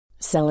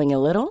Selling a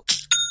little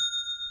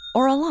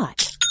or a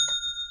lot?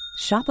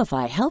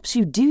 Shopify helps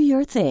you do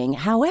your thing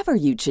however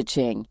you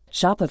cha-ching.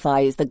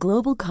 Shopify is the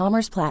global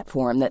commerce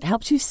platform that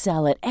helps you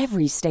sell at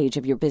every stage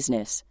of your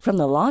business. From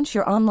the launch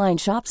your online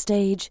shop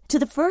stage to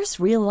the first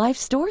real-life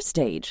store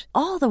stage,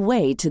 all the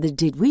way to the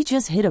did we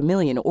just hit a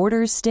million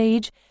orders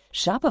stage.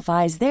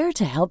 Shopify is there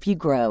to help you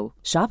grow.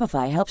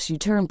 Shopify helps you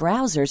turn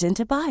browsers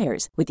into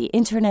buyers with the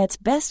internet's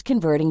best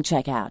converting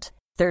checkout.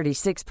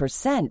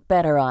 36%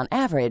 better on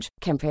average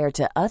compared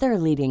to other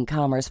leading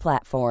commerce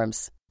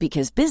platforms.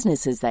 Because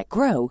businesses that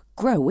grow,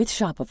 grow with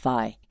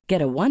Shopify.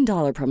 Get a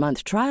 $1 per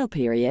month trial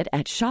period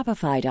at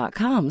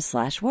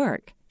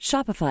shopify.com/work.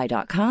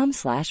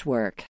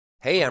 Shopify.com/work.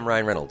 Hey, I'm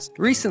Ryan Reynolds.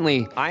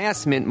 Recently, I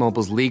asked Mint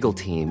Mobile's legal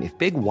team if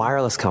big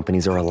wireless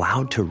companies are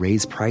allowed to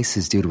raise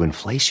prices due to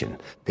inflation.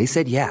 They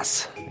said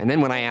yes. And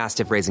then when I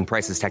asked if raising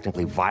prices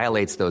technically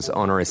violates those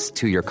onerous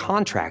two-year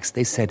contracts,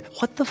 they said,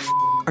 "What the f***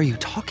 are you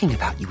talking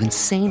about, you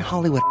insane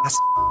Hollywood ass?"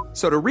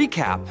 So to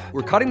recap,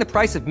 we're cutting the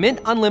price of Mint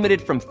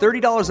Unlimited from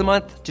 $30 a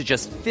month to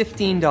just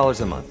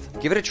 $15 a month.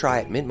 Give it a try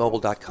at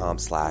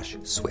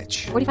mintmobile.com/switch.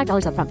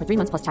 $45 up front for 3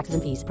 months plus taxes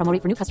and fees. Promo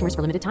rate for new customers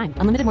for limited time.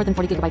 Unlimited more than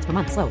 40 gigabytes per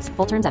month. Slows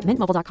full terms at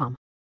mintmobile.com.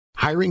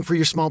 Hiring for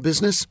your small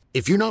business?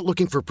 If you're not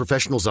looking for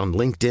professionals on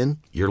LinkedIn,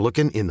 you're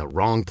looking in the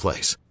wrong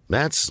place.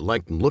 That's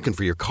like looking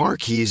for your car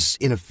keys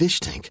in a fish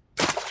tank.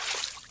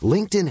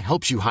 LinkedIn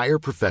helps you hire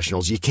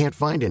professionals you can't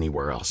find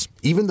anywhere else,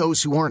 even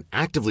those who aren't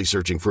actively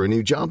searching for a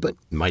new job but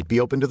might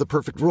be open to the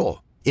perfect role.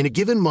 In a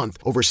given month,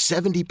 over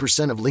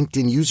 70% of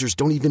LinkedIn users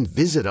don't even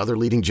visit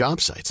other leading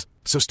job sites.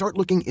 So start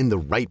looking in the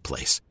right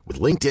place.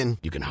 With LinkedIn,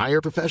 you can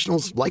hire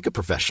professionals like a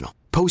professional.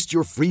 Post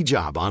your free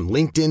job on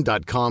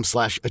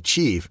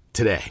linkedin.com/achieve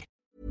today.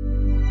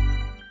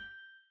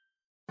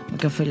 Man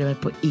kan följa mig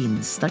på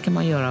Insta kan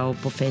man göra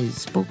och på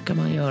Facebook kan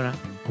man göra.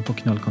 Och på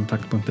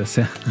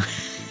knullkontakt.se.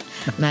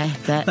 Nej,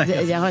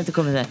 jag har inte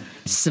kommit där.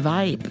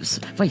 Swipe.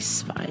 Vad är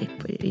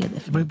swipe? Är det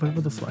för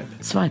Vadå swipe?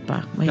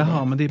 Swipa.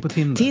 Jaha, men det är på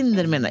Tinder.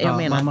 Tinder menar jag.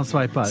 Menar man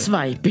swipar.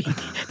 Swiping.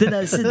 Den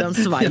där sidan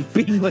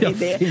swiping. Vad är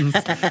det?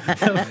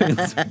 Jag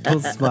finns på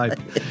swipe.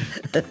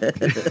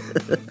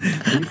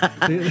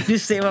 Du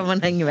ser vad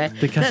man hänger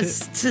med. Kanske,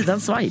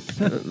 sidan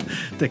swipe.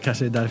 Det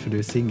kanske är därför du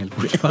är singel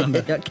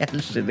fortfarande. Ja,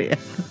 kanske det.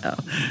 Ja.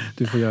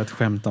 Du får göra ett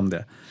skämt om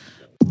det.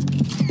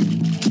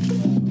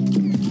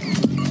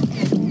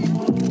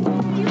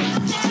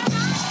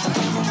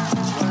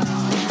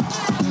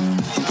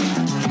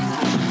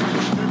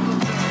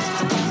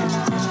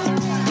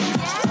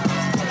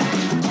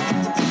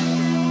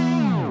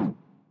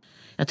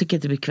 Jag tycker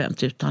det är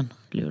bekvämt utan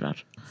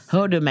lurar.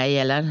 Hör du mig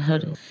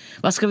eller?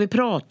 Vad ska vi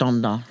prata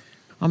om då?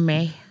 Om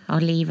mig, om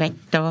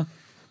livet och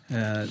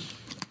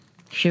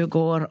 20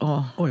 år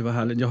och... Oj, vad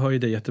härligt. Jag hör ju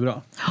det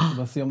jättebra.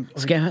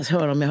 Ska jag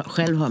höra om jag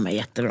själv hör mig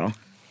jättebra?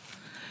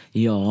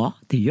 Ja,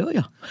 det gör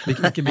jag.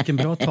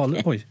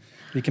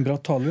 Vilken bra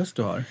talröst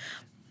du har.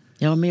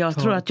 Ja, men jag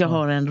tror att jag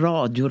har en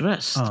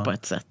radioröst på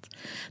ett sätt.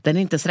 Den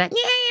är inte sådär...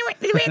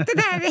 Du vet det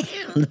där.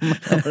 Man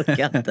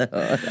orkar inte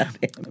höra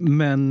det.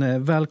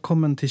 Men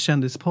välkommen till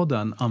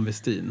Kändispodden, Ann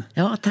Westin.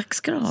 Ja, tack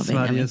ska du ha.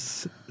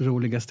 Sveriges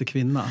roligaste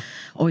kvinna.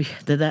 Oj,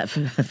 det där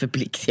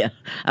förpliktigar.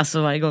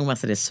 Alltså varje gång man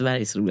säger det är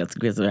Sveriges roligaste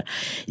kvinna.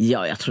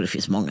 Ja, jag tror det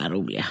finns många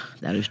roliga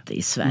där ute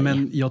i Sverige.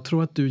 Men jag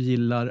tror att du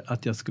gillar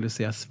att jag skulle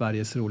säga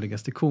Sveriges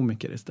roligaste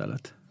komiker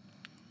istället.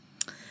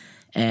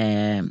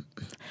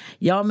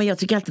 Ja, men jag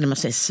tycker alltid när man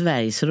säger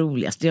Sveriges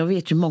roligaste. Jag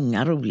vet ju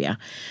många roliga.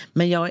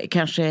 Men jag är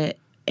kanske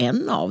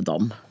en av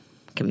dem,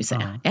 kan vi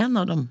säga. En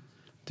av dem.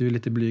 Du är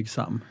lite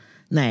blygsam.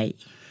 Nej,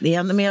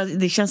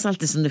 det känns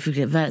alltid som det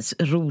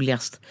är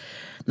roligast.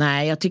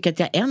 Nej, jag tycker att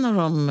jag är en av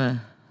dem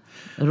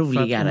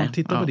roligare. För om man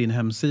tittar på din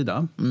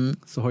hemsida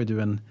så har ju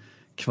du en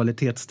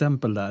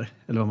kvalitetsstämpel där,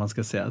 eller vad man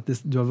ska säga.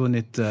 Du har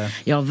vunnit...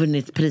 Jag har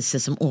vunnit priser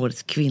som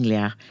årets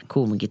kvinnliga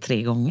komiker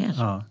 3 gånger.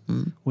 Ja,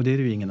 och det är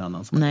det ju ingen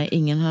annan som Nej,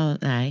 ingen har...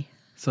 Nej.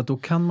 Så att då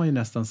kan man ju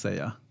nästan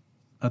säga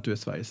att du är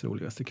Sveriges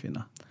roligaste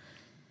kvinna.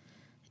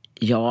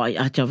 Ja,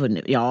 att jag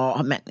vunnit...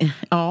 Ja, men...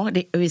 Ja,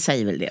 vi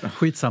säger väl det då.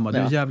 Skitsamma, du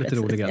är jävligt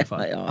rolig i alla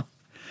fall. Ja.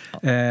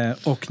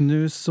 Och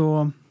nu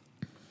så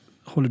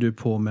håller du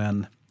på med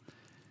en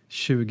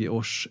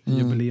 20-års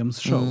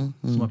jubileumsshow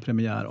som har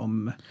premiär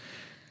om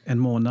 1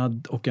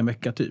 månad och 1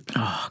 vecka typ.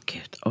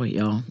 Gud. Oj,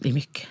 ja, det är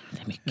mycket.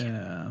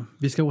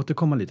 Vi ska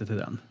återkomma lite till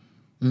den.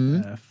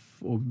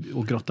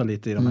 Och grotta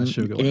lite i de här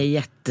 20 åren.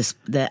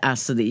 Det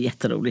är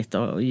jätteroligt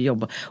att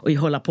jobba och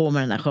hålla på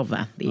med den här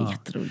showen. Det är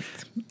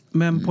jätteroligt.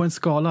 Men på en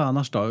skala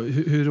annars då?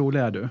 Hur rolig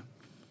är du?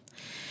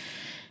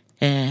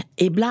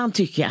 Ibland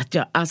tycker jag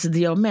att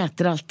jag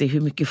mäter alltid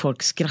hur mycket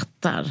folk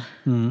skrattar.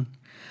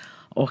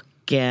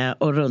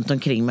 Och runt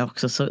omkring mig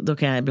också, så då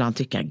kan jag ibland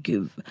tycka,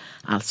 gud,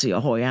 alltså jag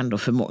har ju ändå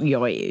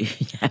jag är ju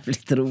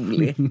jävligt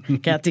rolig,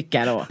 kan jag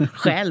tycka då,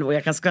 själv, och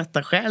jag kan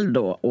skratta själv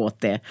då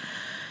åt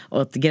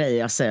grejer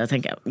jag säger, jag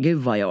tänker, gud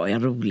vad jag är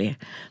rolig,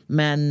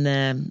 men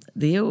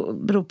det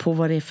beror på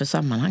vad det är för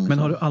sammanhang. Men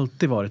har du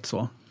alltid varit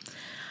så?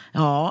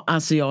 Ja,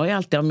 alltså jag är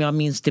alltid, om jag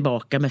minns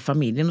tillbaka med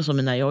familjen och så,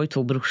 men jag har ju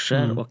 2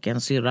 brorsor och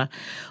en syrra.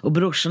 Och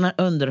brorsorna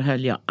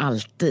underhöll jag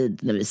alltid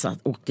när vi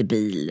åkte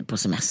bil på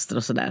semester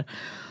och sådär.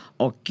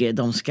 Och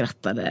de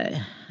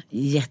skrattade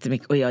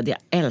jättemycket. Och jag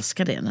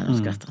älskar det när de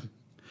skrattar.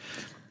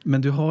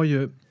 Men du har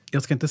ju,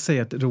 jag ska inte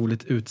säga ett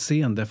roligt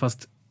utseende,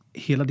 fast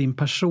hela din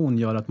person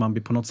gör att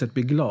man på något sätt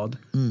blir glad.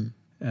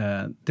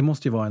 Det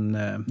måste ju vara en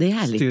det är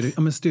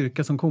härligt.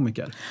 Styrka som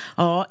komiker.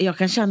 Ja, jag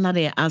kan känna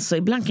det. Alltså,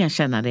 ibland kan jag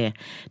känna det.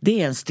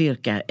 Det är en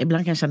styrka.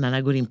 Ibland kan jag känna när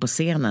jag går in på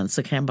scenen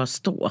så kan jag bara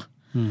stå.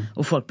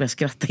 Och folk börjar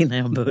skratta innan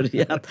jag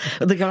börjat.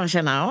 Och då kan man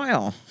känna,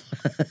 ja.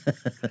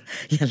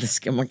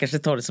 Man kanske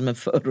tar det som en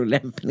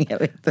förolämpning, jag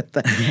vet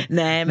inte.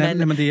 Nej,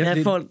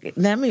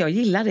 men jag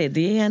gillar det.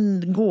 Det är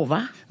en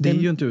gåva. Det är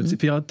ju inte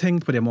för jag har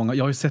tänkt på det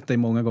jag har ju sett dig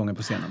många gånger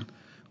på scenen.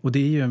 Och det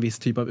är ju en viss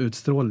typ av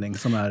utstrålning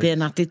som är... Det är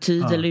en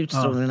attityd eller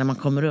utstrålning när man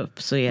kommer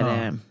upp, så är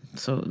det,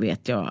 så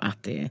vet jag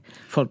att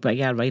folk börjar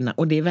garva innan.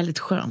 Och det är väldigt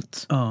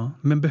skönt. Ja,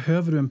 men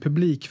behöver du en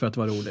publik för att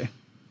vara rolig?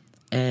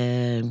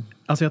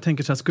 Alltså jag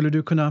tänker så här, skulle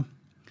du kunna...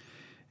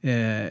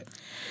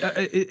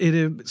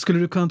 skulle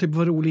du kunna typ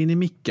vara rolig in i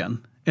micken?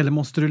 Eller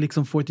måste du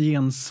liksom få ett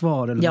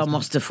gensvar? Eller jag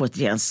måste få ett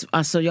gensvar.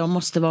 Alltså jag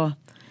måste vara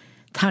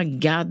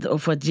taggad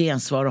och få ett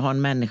gensvar och ha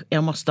en människa.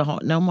 Jag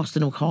måste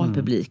nog ha en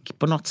publik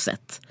på något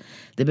sätt.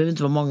 Det behöver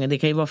inte vara många. Det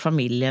kan ju vara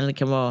familjen, det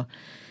kan vara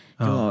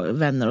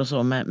vänner och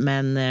så.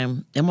 Men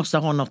jag måste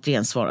ha något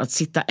gensvar. Att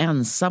sitta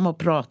ensam och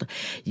prata.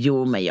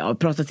 Jo, men jag har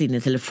pratat in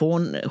i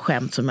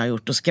telefonskämt som jag har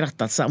gjort och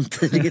skrattat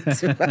samtidigt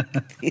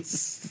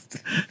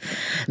faktiskt.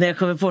 När jag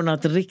kommer på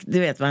något riktigt, du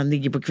vet, man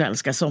ligger på kväll,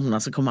 ska somna,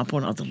 så kommer man på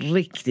något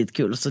riktigt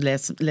kul. Så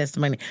läste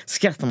man,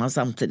 skrattar man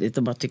samtidigt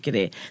och bara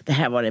tycker det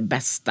här var det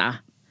bästa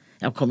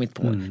jag har kommit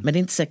på. Men det är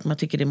inte säkert man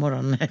tycker det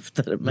morgonen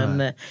efter.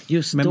 Men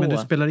just då... Men du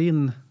spelar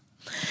in...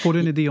 Får du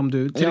en idé om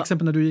du... Till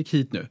exempel när du gick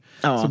hit nu.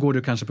 Så går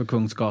du kanske på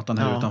Kungsgatan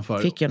här utanför.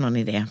 Fick jag någon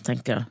idé,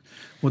 tänkte jag.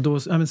 Och då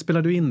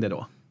spelar du in det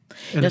då?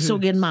 Jag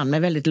såg en man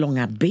med väldigt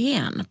långa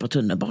ben på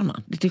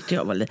tunnelbanan. Det tyckte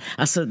jag var lite...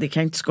 Alltså det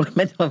kan jag inte skoja,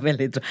 men det var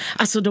väldigt...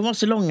 Alltså de var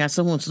så långa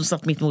så hon som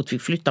satt mitt emot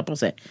fick flytta på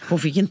sig. Hon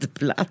fick inte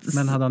plats.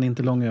 Men hade han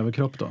inte lång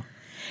överkropp då?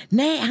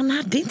 Nej, han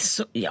hade inte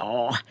så...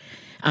 Ja...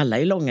 Alla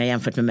är långa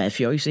jämfört med mig,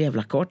 för jag är ju så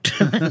jävla kort.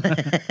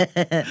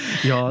 Det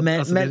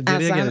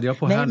reagerade jag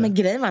på här. Men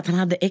grejen var att han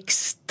hade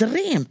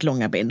extremt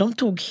långa ben. De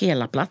tog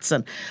hela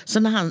platsen. Så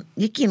när han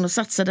gick in och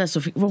satte sig där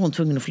så var hon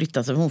tvungen att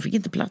flytta sig, för hon fick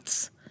inte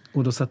plats.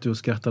 Och då satt du och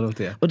skrattade åt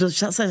det? Och då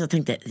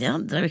tänkte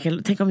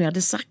jag, tänk om jag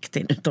hade sagt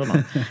det till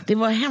honom. Det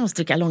var hemskt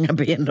vilka långa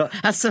ben då.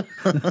 Alltså...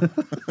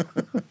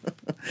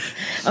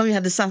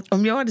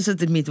 om jag hade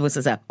suttit mitt och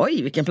sagt,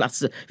 oj vilken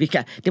plats,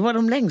 det var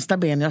de längsta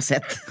ben jag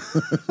sett.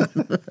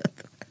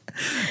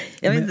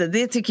 Jag vet inte,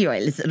 det tycker jag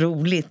är lite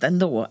roligt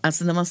ändå.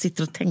 Alltså när man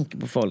sitter och tänker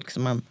på folk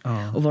som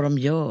och vad de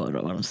gör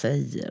och vad de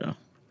säger.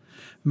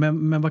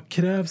 Men vad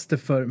krävs det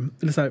för...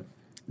 Eller så här,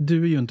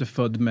 du är ju inte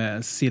född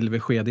med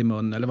silversked i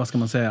mun, eller vad ska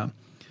man säga?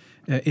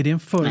 Är det en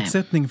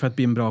förutsättning för att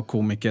bli en bra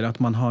komiker att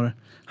man har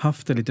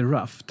haft det lite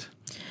rough?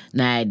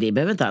 Nej, det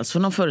behöver inte alls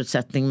vara någon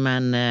förutsättning,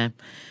 men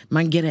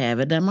man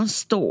gräver där man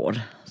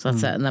står, så att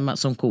säga, när man,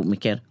 som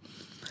komiker.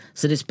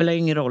 Så det spelar ju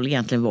ingen roll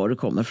egentligen var du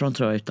kommer från,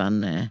 tror jag,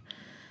 utan...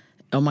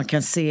 Om man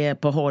kan se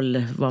på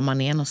håll var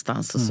man är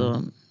någonstans och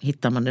så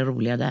hittar man det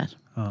roliga där.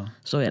 Ja.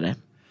 Så är det.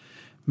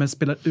 Men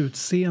spelar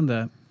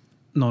utseende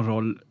någon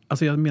roll?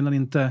 Alltså jag menar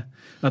inte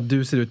att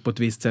du ser ut på ett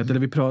visst sätt. Eller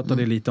vi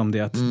pratade lite om det,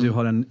 att du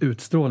har en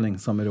utstrålning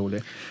som är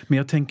rolig. Men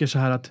jag tänker så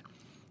här att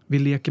vi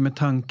leker med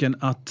tanken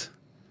att...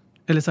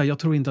 Eller så här, jag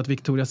tror inte att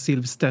Victoria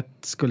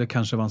Silvstedt skulle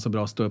kanske vara en så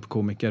bra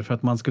ståuppkomiker. För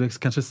att man skulle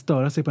kanske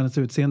störa sig på hennes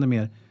utseende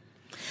mer.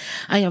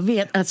 Ja, jag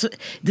vet, alltså,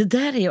 det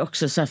där är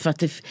också så här, för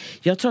att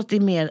jag tror att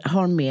det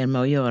har mer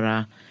med att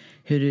göra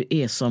hur du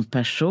är som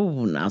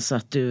person. Alltså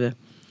att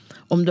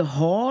om du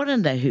har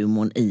den där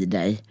humorn i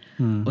dig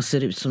och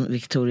ser ut som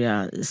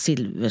Victoria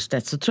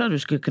Silvstedt, så tror jag du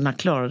skulle kunna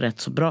klara rätt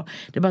så bra.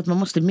 Det är bara att man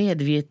måste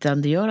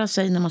medvetandegöra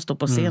sig när man står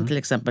på scen till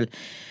exempel.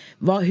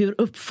 Hur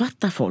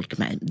uppfattar folk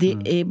mig?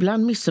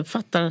 Ibland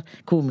missuppfattar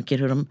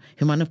komiker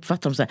hur man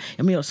uppfattar dem. Så här,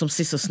 men jag som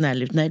ser så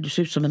snäll ut. Nej, du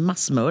ser ut som en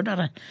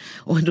massmördare.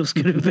 Och då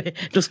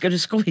ska du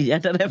skoja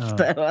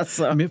därefter. Ja.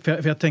 Alltså.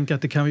 För jag tänker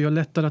att det kan vara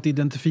lättare att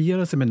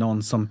identifiera sig med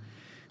någon som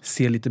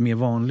ser lite mer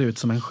vanlig ut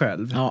som en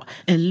själv. Ja,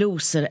 en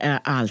loser är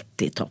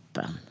alltid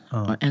toppen.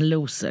 Ja. En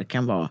loser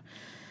kan vara...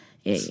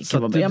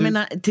 Jag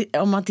menar,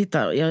 om man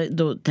tittar, jag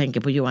då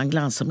tänker på Johan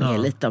Glans som är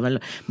lite av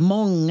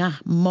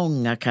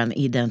många kan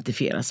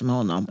identifiera sig med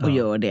honom och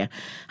gör det.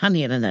 Han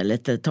är den där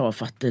lite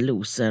tafatte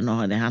losern och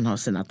han har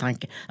sina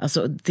tankar.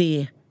 Alltså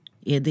det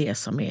är det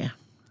som är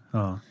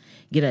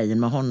grejen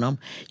med honom.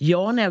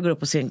 När jag går upp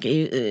på scen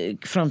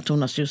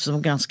framtonas ju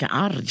som ganska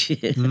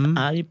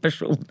arg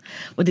person.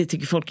 Och det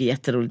tycker folk är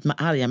jätteroligt med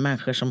arga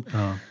människor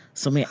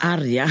som är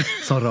arga.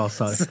 Som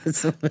rasar.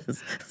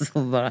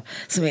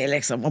 som är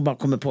liksom, och bara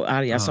kommer på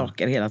arga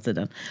saker hela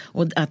tiden.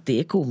 Och att det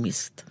är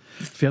komiskt.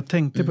 För jag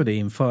tänkte på det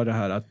inför det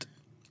här.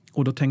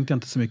 Och då tänkte jag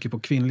inte så mycket på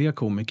kvinnliga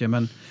komiker.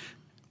 Men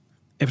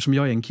eftersom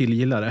jag är en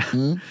killgillare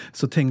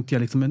så tänkte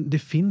jag liksom, men det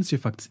finns ju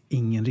faktiskt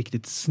ingen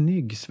riktigt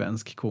snygg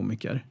svensk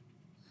komiker.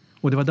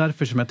 Och det var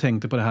därför som jag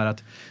tänkte på det här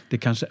att det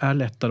kanske är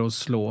lättare att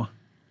slå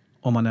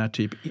om man är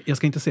typ, jag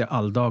ska inte säga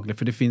alldaglig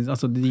för det finns,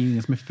 alltså det är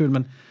ingen som är ful,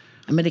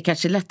 men det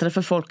kanske är lättare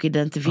för folk att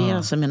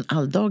identifiera som en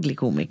alldaglig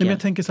komiker. Nej, men jag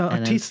tänker så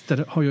här,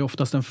 artister har ju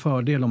oftast en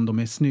fördel om de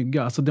är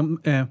snygga. Alltså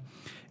de är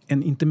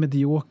inte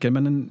medioker,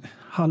 men en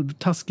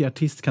halvtaskig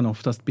artist kan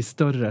oftast bli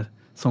större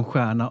som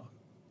stjärna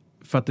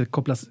för att det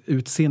kopplas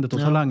utseendet och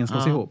talangen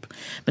slås ihop.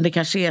 Men det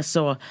kanske är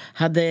så,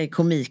 hade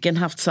komiken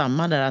haft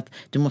samma där att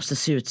du måste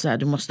se ut så här,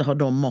 du måste ha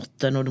de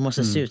måtten och du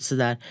måste se ut så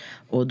där,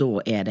 och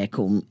då är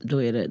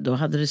det då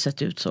hade det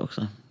sett ut så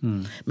också.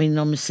 Men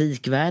inom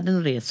musikvärlden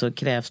och det så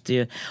krävs det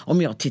ju,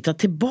 om jag tittar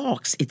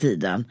tillbaks i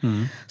tiden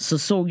så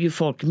såg ju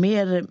folk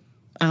mer,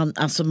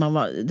 alltså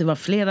det var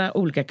flera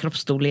olika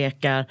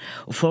kroppsstorlekar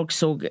och folk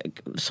såg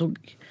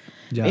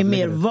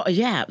mer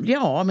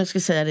men jag ska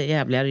säga det,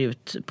 jävligare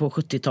ut på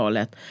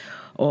 70-talet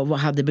och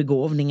hade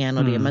begåvningen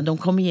och det, men de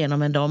kom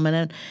igenom en dag.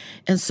 Men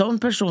en sån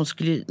person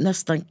skulle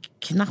nästan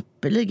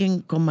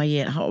knappeligen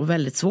ha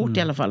väldigt svårt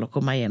i alla fall att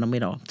komma igenom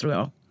idag, tror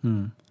jag.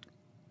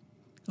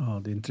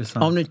 Ja, det är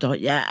intressant. Om du inte har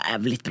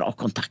jävligt bra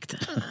kontakter.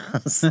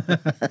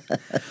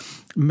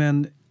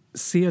 Men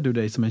ser du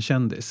dig som en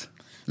kändis?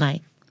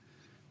 Nej.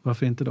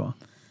 Varför inte då?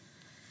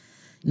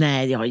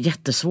 Nej, jag har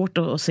jättesvårt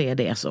att se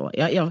det så.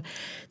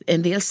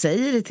 En del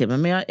säger det till mig,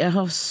 men jag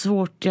har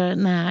svårt.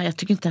 Jag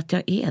tycker inte att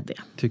jag är det.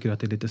 Tycker du att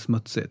det är lite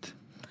smutsigt?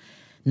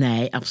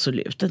 Nej,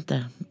 absolut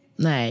inte.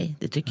 Nej,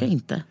 det tycker jag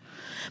inte.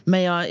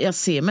 Men jag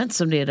ser mig inte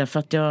som det, därför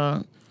att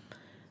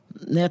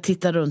när jag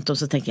tittar runt och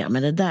så tänker jag,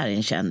 men det där är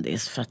en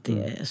kändis för att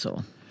det är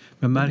så.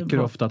 Men märker du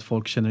ofta att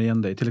folk känner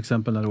igen dig? Till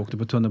exempel när du åkte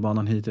på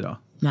tunnelbanan hit idag?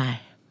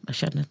 Nej. Jag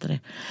känner inte det.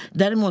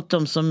 Däremot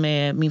de som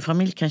min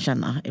familj kan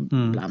känna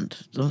ibland.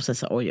 De säger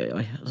så oj.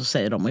 Och så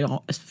säger de och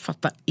jag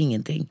fattar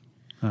ingenting.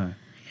 Nej.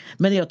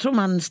 Men jag tror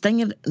man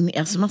stänger,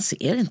 alltså man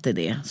ser inte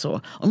det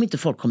så. Om inte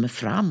folk kommer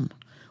fram.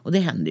 Och det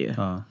händer ju.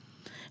 Ja.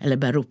 Eller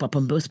börjar ropa på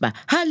en buss. Bara,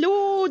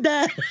 hallå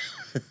där!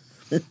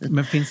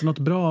 Men finns det något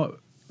bra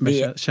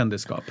med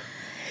kändisskap?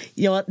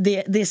 Ja,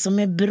 det som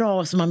är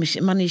bra, som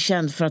man är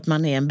känd för att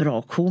man är en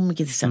bra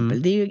komiker till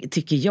exempel, det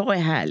tycker jag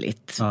är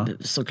härligt,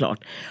 såklart.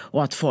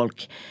 Och att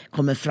folk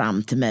kommer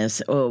fram till mig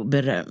och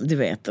beröm, du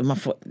vet, och man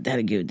får,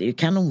 herregud, det är ju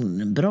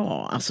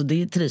kanonbra, alltså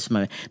det trivs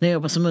man med. När jag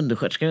jobbade som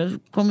undersköterska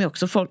kom ju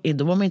också folk in,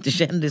 då var man inte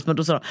kändis, men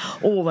då sa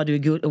de, vad du är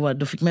guld, och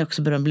då fick man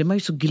också beröm, blir man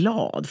ju så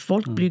glad,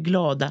 folk blir ju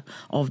glada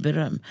av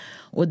beröm.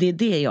 Och det är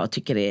det jag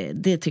tycker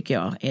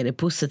är det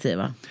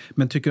positiva.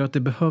 Men tycker du att det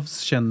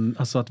behövs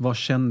alltså att vara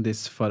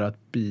kändis för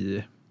att bli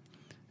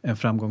en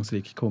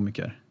framgångsrik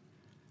komiker?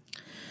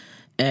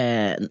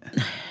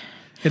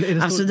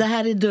 Alltså det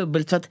här är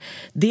dubbelt, för att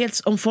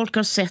dels om folk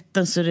har sett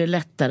den så är det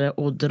lättare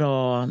att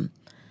dra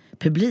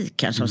publik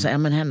kanske och säga,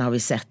 men henne har vi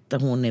sett,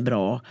 hon är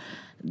bra,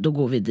 då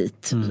går vi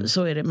dit.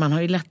 Så är det, man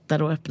har ju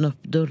lättare att öppna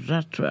upp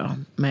dörrar, tror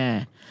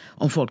jag,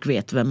 om folk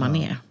vet vem man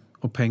är.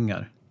 Och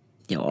pengar.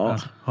 Ja.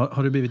 Alltså,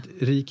 har du blivit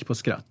rik på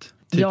skratt?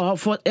 Jag har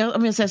fått,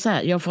 om jag säger så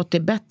här, jag har fått det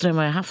bättre än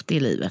vad jag haft i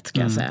livet,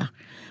 kan jag säga.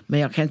 Men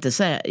jag kan inte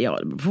säga,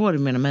 vad du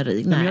menar med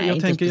rik? Nej,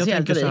 jag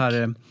tänker så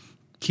här,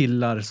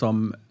 killar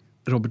som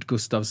Robert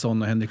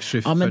Gustafsson och Henrik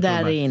Schyffert. Ja, men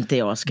där är inte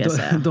jag, ska jag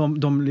säga.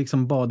 De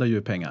liksom badar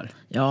ju pengar.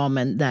 Ja,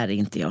 men där är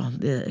inte jag,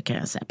 det kan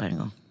jag säga på en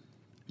gång.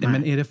 Nej.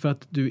 Men är det för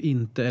att du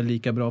inte är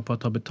lika bra på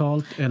att ta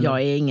betalt? Eller?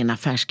 Jag är ingen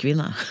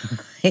affärskvinna,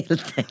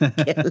 helt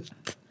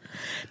enkelt.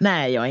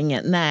 Nej, jag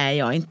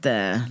är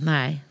inte.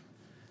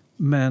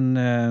 Men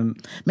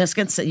jag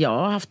ska inte säga, jag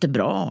har haft det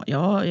bra. Jag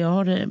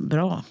har det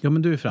bra. Ja,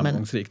 men du är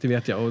framgångsrik, det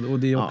vet jag. Och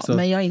det är också...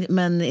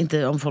 men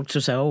inte om folk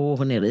så säger,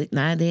 hon är rik.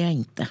 Nej, det är jag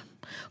inte.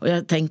 Och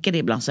jag tänker det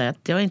ibland så att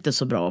jag är inte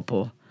så bra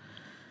på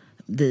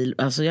deal.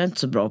 Alltså jag är inte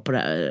så bra på det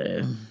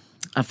här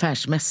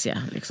affärsmässiga,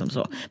 liksom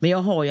så. Men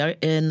jag har ju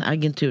en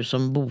agentur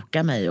som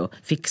bokar mig och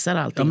fixar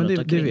allting. Ja, men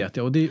det vet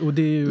jag. Och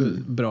det är ju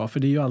bra, för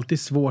det är ju alltid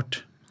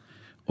svårt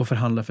att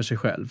förhandla för sig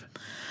själv.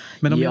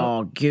 Men om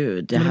jag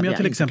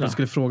till exempel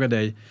skulle fråga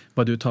dig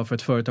vad du tar för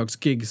ett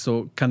företagsgig,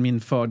 så kan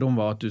min fördom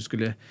vara att du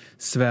skulle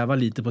sväva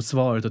lite på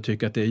svaret och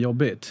tycka att det är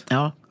jobbigt.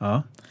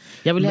 Ja.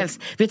 Jag vill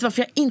helst, vet du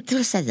varför jag inte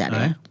vill säga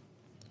det?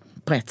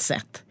 På ett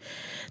sätt.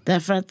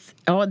 Därför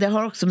att, det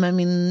har också med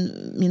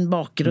min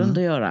bakgrund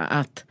att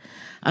göra.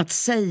 Att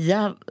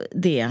säga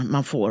det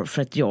man får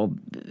för ett jobb,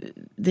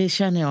 det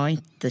känner jag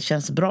inte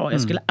känns bra.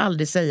 Jag skulle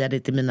aldrig säga det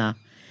till mina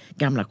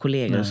gamla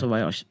kollegor, så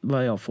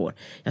vad jag får.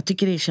 Jag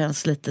tycker det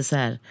känns lite så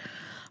här,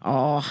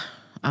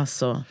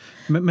 alltså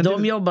men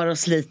de jobbar och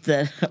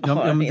sliter.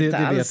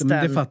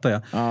 Det fattar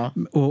jag. Ja.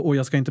 Och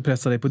jag ska inte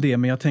pressa dig på det,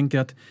 men jag tänker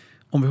att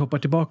om vi hoppar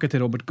tillbaka till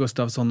Robert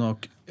Gustafsson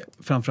och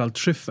framförallt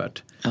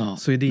Schyffert,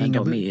 så är det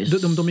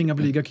de är inga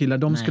blyga killar.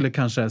 De skulle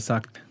kanske ha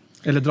sagt,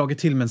 eller dragit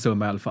till med en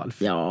summa i alla fall.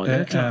 Ja, det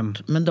är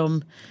klart. Men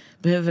de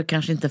behöver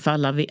kanske inte för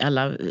alla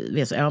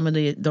vet. Ja,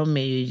 men de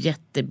är ju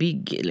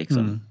jättebig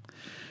liksom.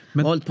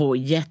 Men hållit på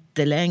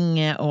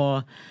jättelänge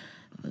och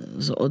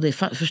det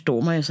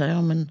förstår man ju så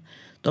här, men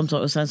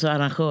och sen så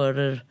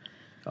arrangörer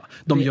Ja,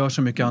 de gör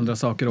så mycket andra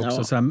saker också.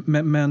 Ja. Så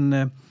här, men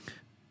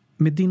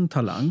med din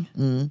talang,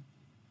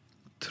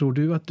 tror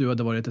du att du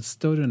hade varit ett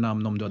större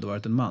namn om du hade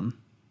varit en man?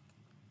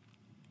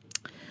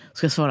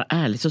 Ska jag svara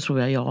ärligt så tror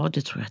jag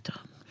det tror jag att jag.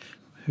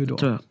 Hur då?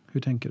 Tror jag.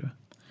 Hur tänker du?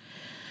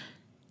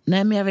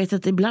 Nej, men jag vet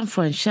att ibland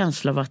får jag en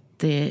känsla av att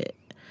det...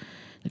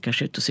 Jag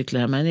kanske är ute och cyklar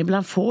här, men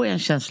ibland får jag en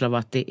känsla av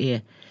att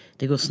det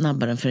går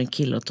snabbare än för en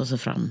kille att ta sig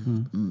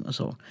fram. Och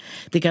så.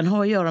 Det kan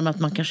ha att göra med att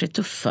man kanske är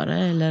tuffare,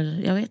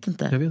 eller jag vet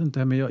inte. Jag vet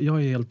inte, men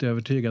jag är helt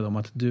övertygad om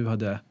att du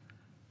hade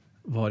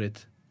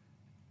varit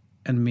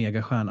en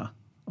megastjärna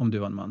om du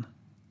var en man.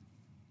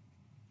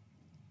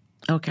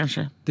 Ja,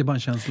 kanske. Det är bara en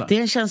känsla. Det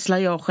är en känsla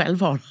jag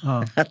själv har.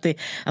 Ja.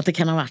 Att det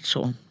kan ha varit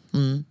så.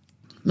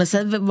 Men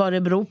sen vad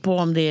det beror på,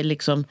 om det är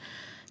liksom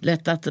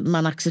lätt att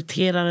man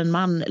accepterar en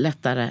man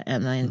lättare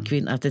än en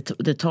kvinna. Att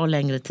det tar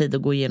längre tid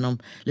att gå igenom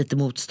lite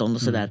motstånd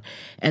och sådär.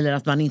 Eller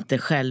att man inte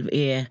själv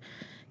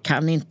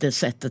kan inte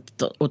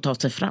sättet att ta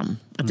sig fram.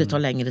 Att det tar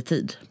längre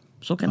tid.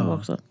 Så kan det vara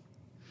också.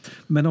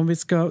 Men om vi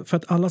ska, för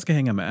att alla ska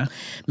hänga med.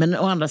 Men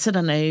å andra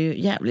sidan är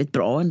ju jävligt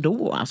bra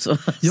ändå. Alltså.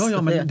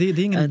 Ja, men det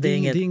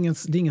är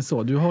ingen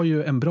så. Du har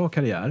ju en bra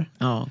karriär.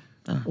 Ja.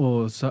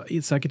 Och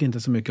säkert inte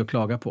så mycket att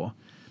klaga på.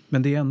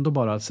 Men det är ändå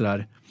bara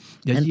sådär...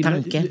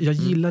 Jag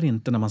gillar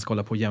inte när man ska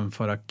hålla på och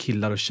jämföra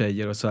killar och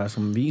tjejer och så här,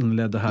 som vi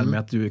inledde här med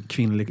att du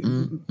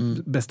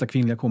är bästa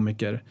kvinnliga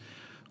komiker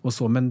och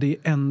så. Men det är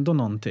ändå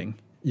någonting,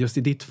 just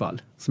i ditt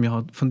fall, som jag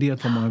har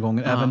funderat på många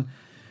gånger. Även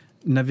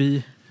när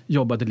vi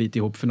jobbade lite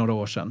ihop för några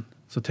år sedan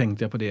så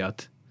tänkte jag på det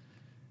att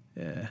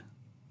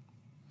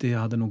det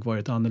hade nog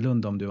varit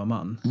annorlunda om du var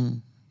man.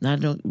 Nej,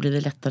 då blir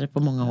det lättare på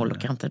många håll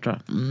och kanter, tror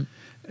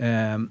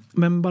jag.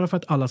 Men bara för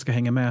att alla ska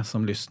hänga med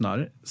som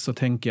lyssnar så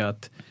tänker jag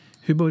att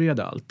hur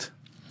började allt?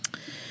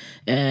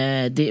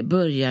 Det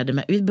började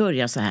med, vi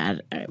började så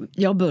här.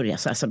 Jag började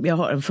så här. Jag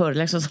har en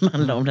föreläsning som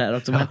handlar om det här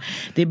också. Men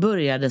det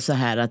började så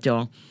här att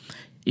jag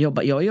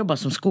jobbade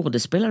som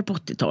skådespelare på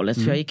 80-talet.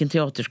 För jag gick en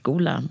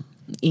teaterskola.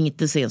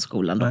 Inte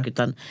scenskolan dock,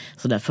 utan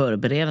sådär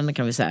förberedande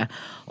kan vi säga.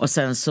 Och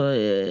sen så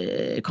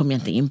kom jag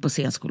inte in på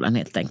scenskolan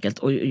helt enkelt.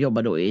 Och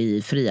jobbade då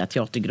i fria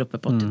teatergrupper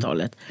på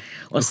 80-talet.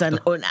 Och sen,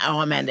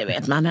 men det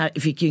vet man,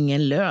 fick ju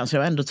ingen lön. Så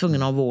jag var ändå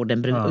tvungen att ha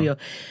vården bredvid. Och jag,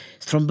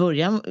 från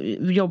början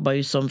jobbade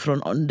ju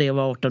från det jag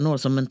var 18 år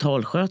som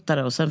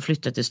mentalskötare. Och sen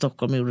flyttade jag till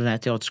Stockholm och gjorde den här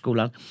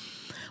teaterskolan.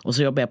 Och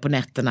så jobbade jag på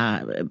nätterna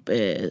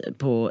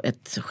på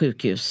ett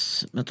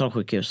sjukhus,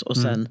 mentalsjukhus. Och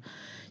sen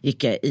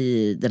gick jag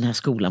i den här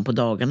skolan på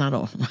dagarna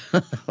då.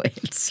 Det var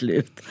helt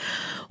slut.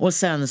 Och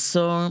sen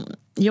så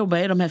jobbade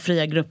jag i de här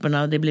fria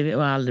grupperna. Det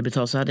var aldrig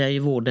betalt, så hade jag ju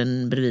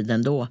vården bredvid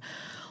ändå.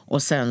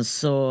 Och sen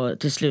så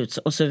till slut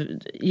och så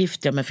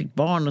gifte jag mig, fick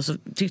barn. Och så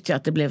tyckte jag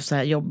att det blev så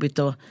här jobbigt.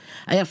 Och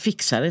jag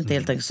fixade inte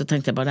helt enkelt. Så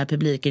tänkte jag bara, när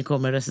publiken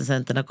kommer,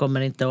 recensenterna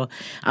kommer inte. Och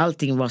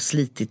allting var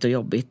slitigt och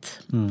jobbigt.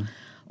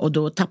 Och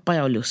då tappade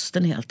jag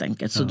lusten helt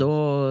enkelt. Så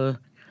då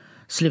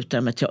slutade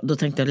jag med teater. Då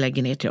tänkte jag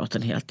lägga ner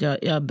teatern helt.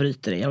 Jag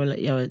bryter det.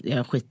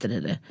 Jag skiter i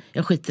det.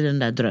 Jag skiter i den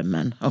där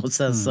drömmen.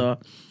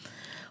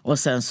 Och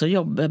sen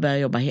så började jag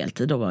jobba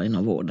heltid och var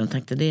inom vården.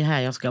 Tänkte det är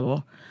här jag ska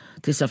vara.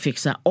 Tills jag fick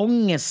så här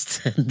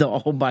ångest en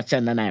dag och bara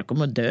kände nej, jag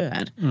kommer att dö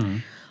här.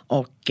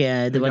 Och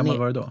hur gammal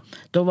var du då?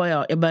 Då var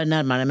jag började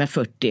närmare mig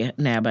 40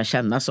 när jag började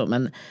känna så.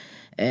 Men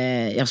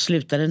jag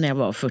slutade när jag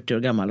var 40 år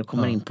gammal och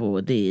kommer in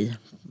på DI.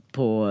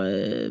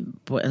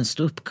 På en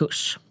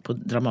ståuppkurs på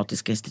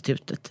Dramatiska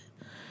institutet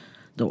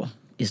då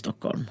i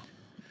Stockholm.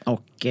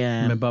 Och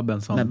med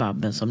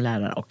Babben som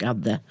lärare och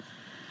Adde.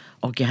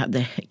 Och jag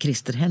hade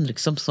Christer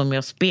Henriksson som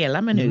jag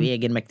spelar med nu i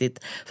egenmäktigt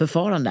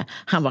förfarande.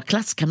 Han var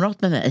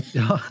klasskamrat med mig.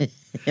 Ja.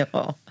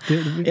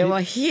 Jag var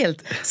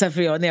helt... Så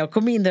för när jag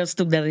kom in där och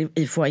stod där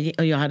i foajé,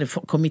 och jag hade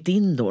kommit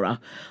in då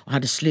och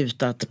hade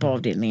slutat på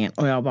avdelningen.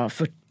 Och jag var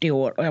 40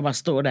 år och jag bara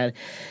står där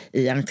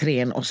i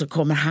entrén och så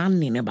kommer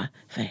han in och jag bara...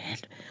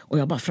 Och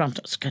jag bara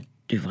framträder, ska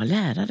du var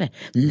lärare?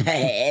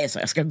 Nej, så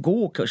jag ska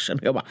gå kursen.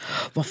 Och jag bara,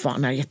 vad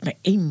fan har jag gett mig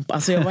in på?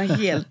 Alltså jag var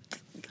helt...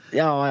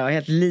 jag var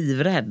helt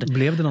livrädd.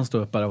 Blev det någon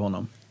ståuppare av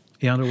honom?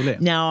 Är han rolig?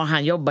 Ja,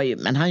 han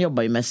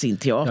jobbar ju med sin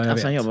teater.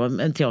 Alltså han jobbar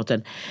med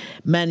teatern.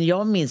 Men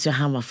jag minns ju,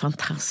 han var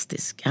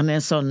fantastisk. Han är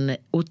en sån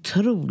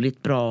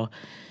otroligt bra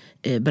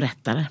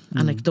berättare.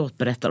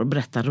 Anekdotberättare och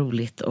berättar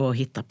roligt och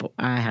hittar på.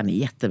 Han är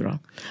jättebra.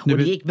 Och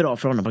det gick bra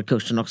för honom på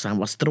kursen också. Han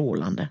var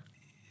strålande.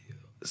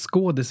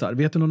 Skådisar.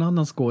 Vet du någon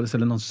annan skådis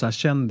eller någon så här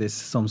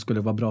kändis som skulle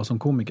vara bra som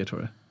komiker, tror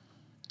du?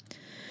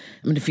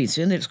 Men det finns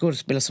ju en del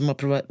skådespelare som har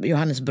provat.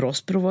 Johannes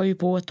Brost provar ju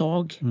på ett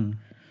tag.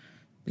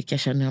 Vilka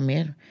känner jag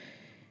mer?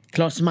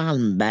 Claes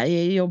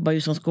Malmberg jobbar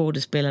ju som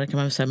skådespelare, kan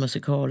man väl säga,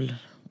 musikal.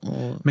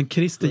 Men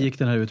Christer gick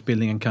den här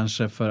utbildningen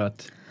kanske för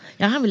att...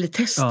 Ja, han ville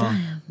testa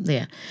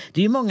det.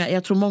 Det är ju många,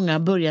 jag tror många har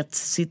börjat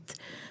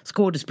sitt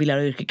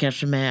skådespelaryrke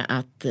kanske med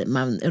att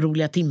man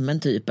roliga timmen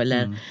typ,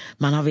 eller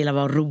man har velat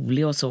vara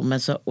rolig och så, men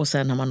och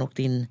sen har man åkt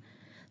in,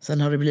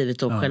 sen har det blivit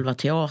då själva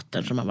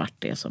teatern som har varit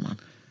det som man...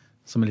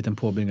 Som en liten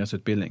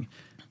påbyggnadsutbildning.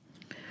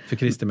 För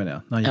Christer menar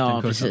jag. När han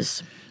gick den kursen.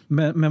 Precis.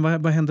 Men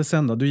vad hände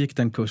sen då? Du gick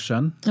den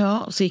kursen?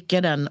 Ja, så gick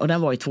jag den och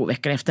den var i 2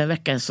 veckor. Efter en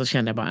vecka så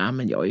kände jag bara,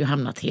 men jag har ju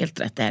hamnat helt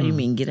rätt. Det här är ju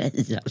min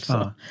grej alltså.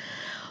 Ja.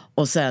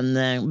 Och sen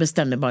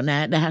bestämde jag bara,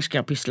 nej det här ska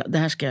jag pyssla, det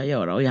här ska jag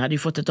göra. Och jag hade ju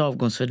fått ett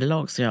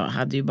avgångsvederlag så jag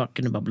hade ju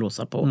kunde bara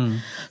blåsa på.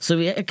 Så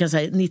jag kan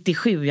säga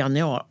 97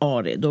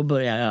 januari, då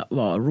började jag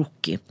vara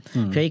rookie.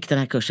 För jag gick den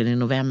här kursen i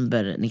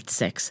november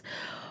 96.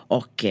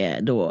 Och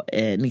då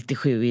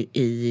 97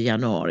 i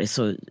januari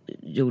så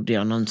gjorde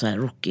jag någon så här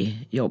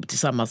rookie-jobb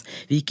tillsammans.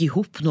 Vi gick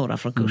ihop några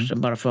från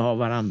kursen bara för att ha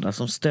varandra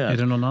som stöd. Är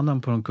det någon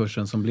annan på den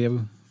kursen som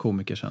blev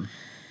komiker sen?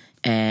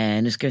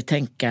 Nu ska vi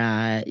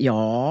tänka,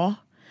 ja...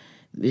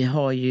 Vi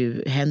har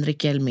ju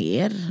Henrik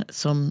Elmer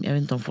som, jag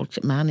vet inte om folk,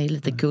 men han är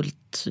lite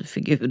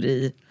kultfigur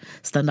i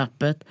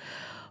stand-upet.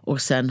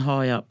 Och sen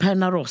har jag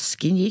Perna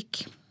Roskin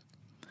gick.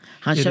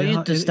 Han kör ju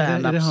inte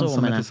stand-up så. Är det han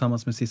som är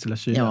tillsammans med Sissela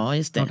Kyle? Ja,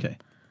 just det. Okay.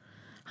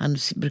 Han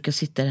brukar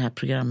sitta i det här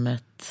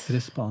programmet. Är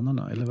det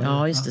Spanarna? Eller vad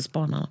ja, just det,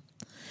 Spanarna.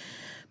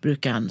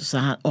 Brukar han,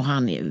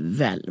 han är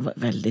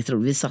väldigt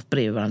rolig. Vi satt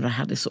bredvid varandra och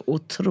hade så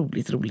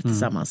otroligt roligt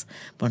tillsammans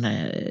på den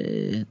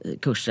här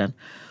kursen.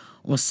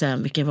 Och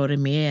sen, vilka var det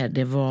med?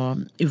 Det var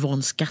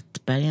Yvonne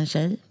Skattberg, en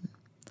tjej.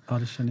 Ja,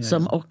 det känner jag.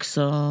 Som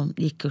också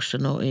gick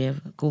kursen och är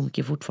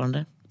komiker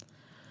fortfarande.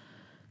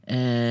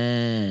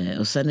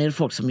 Och sen är det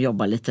folk som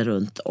jobbar lite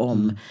runt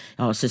om.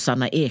 Ja,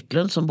 Susanna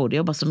Eklund som både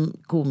jobbar som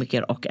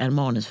komiker och är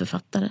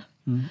manusförfattare.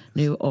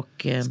 Nu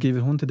och, skriver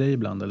hon till dig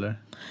ibland,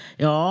 eller?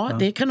 Ja,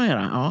 det kan hon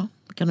göra. Ja,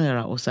 det kan hon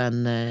göra. Och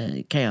sen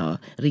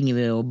ringer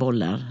vi och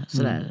bollar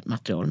sådär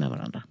material med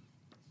varandra.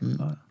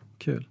 Ja,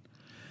 kul.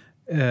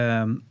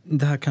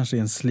 Det här kanske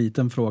är en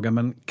sliten fråga,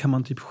 men kan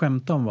man typ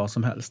skämta om vad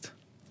som helst?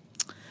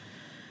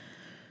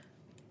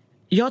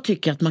 Jag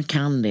tycker att man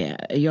kan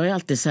det. Jag är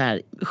alltid så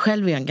här,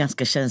 själv är jag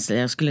ganska känslig.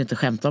 Jag skulle inte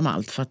skämta om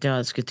allt för att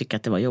jag skulle tycka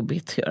att det var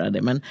jobbigt att göra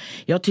det. Men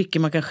jag tycker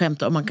man kan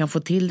skämta, om man kan få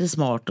till det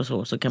smart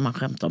och så kan man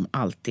skämta om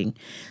allting.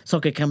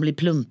 Saker kan bli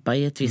plumpa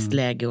i ett visst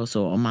läge och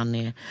så. Och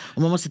man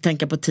måste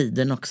tänka på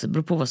tiden också. Det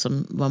beror på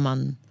vad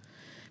man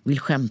vill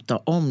skämta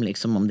om,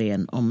 liksom, om det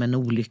är om en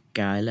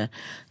olycka eller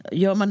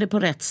gör man det på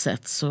rätt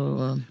sätt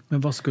så...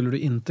 Men vad skulle du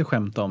inte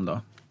skämta om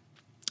då?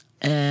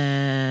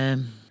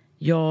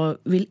 Jag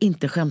vill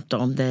inte skämta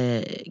om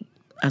det,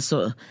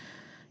 alltså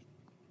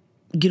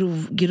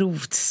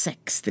grovt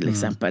sex till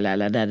exempel,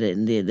 eller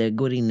där det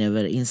går in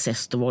över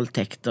incest och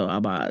våldtäkt och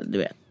jag bara, du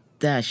vet,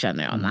 där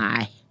känner jag,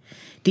 nej.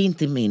 Det är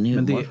inte min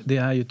humor. Men det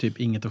är ju typ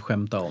inget att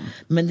skämta om.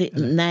 Men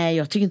nej,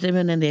 jag tycker inte,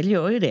 men en del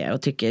gör ju det.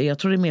 Jag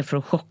tror det är mer för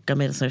att chocka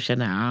mig så jag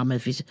känner, men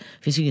det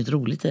finns ju inget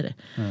roligt i det.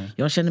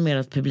 Jag känner mer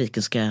att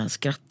publiken ska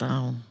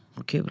skratta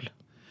och kul.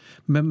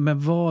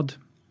 Men vad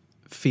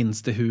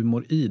finns det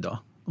humor i då?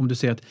 Om du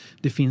säger att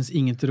det finns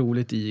inget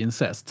roligt i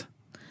incest.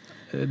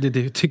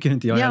 Det tycker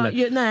inte jag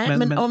heller. Nej,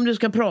 men om du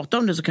ska prata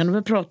om det så kan du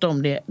väl prata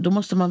om det. Då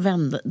måste man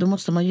vända, då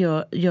måste man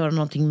göra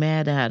någonting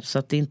med det här så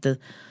att det inte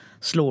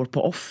slår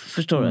på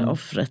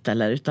offret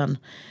eller, utan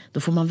då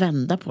får man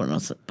vända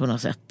på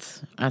något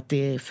sätt. Att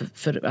det är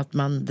för att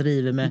man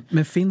driver med...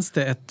 Men finns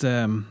det ett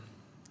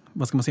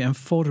vad ska man säga, en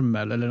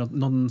formel eller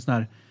någon sån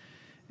här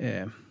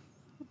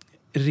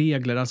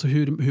regler, alltså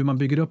hur man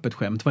bygger upp ett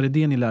skämt? Var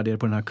det ni lärde er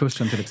på den här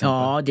kursen till exempel?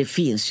 Ja,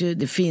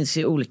 det finns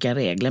ju olika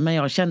regler, men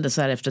jag kände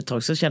så här efter ett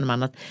tag så känner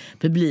man att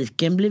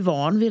publiken blir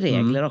van vid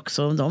regler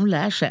också. De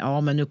lär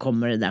sig, men nu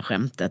kommer det där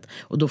skämtet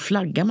och då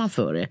flaggar man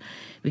för det,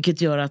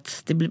 vilket gör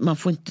att man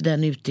får inte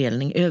den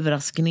utdelning.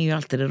 Överraskning är ju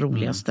alltid det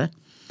roligaste.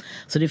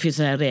 Så det finns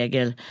en här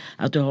regel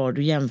att du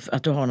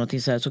har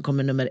någonting så här, så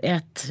kommer nummer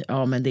 1,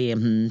 men det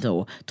är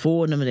då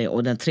 2 nummer det,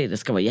 och den 3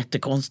 ska vara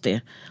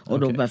jättekonstig och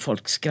då börjar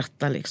folk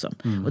skratta liksom.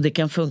 Och det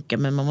kan funka,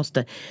 men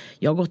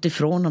jag har gått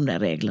ifrån de där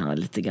reglerna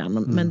lite grann.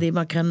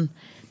 Men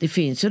det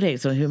finns ju regler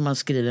som hur man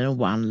skriver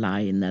en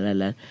one-liner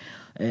eller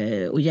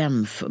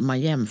och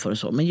man jämför och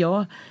så. Men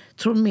jag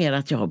tror mer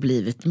att jag har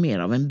blivit mer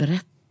av en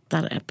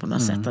berättare på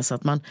något sätt, alltså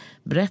att man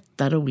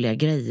berättar roliga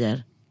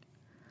grejer.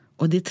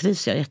 Och det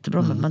trivs jag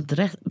jättebra med. Man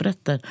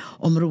berättar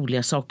om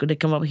roliga saker. Det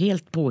kan vara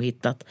helt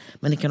påhittat,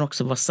 men det kan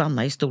också vara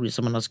sanna historier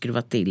som man har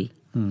skruvat till.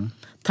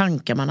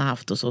 Tankar man har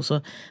haft och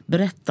så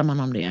berättar man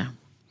om det.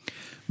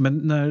 Men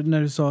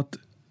när du sa att...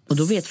 Och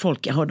då vet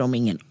folk, har de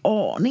ingen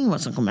aning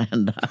vad som kommer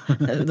hända.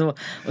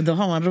 och då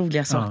har man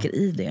roliga saker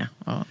i det.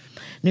 Ja.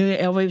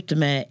 Jag var ute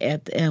med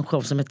en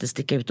show som heter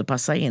Sticka ut och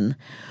passa in.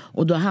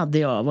 Och då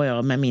var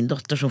jag med min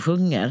dotter som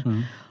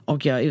sjunger.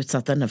 Och jag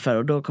utsatte henne för,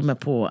 och då kom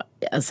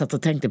jag satt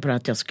och tänkte på det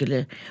att jag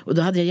skulle, och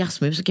då hade jag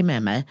jazzmusiker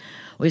med mig.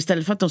 Och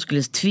istället för att de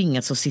skulle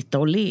tvingas att sitta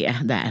och le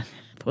där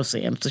på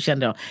scen, så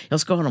kände jag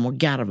ska ha dem att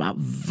garva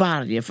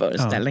varje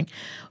föreställning.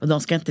 Och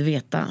de ska inte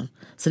veta.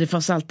 Så det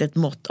fanns alltid ett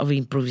mått av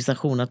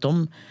improvisation, att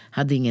de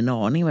hade ingen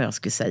aning vad jag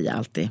skulle säga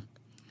alltid.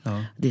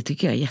 Ja. Det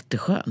tycker jag är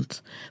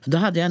jätteskönt. För då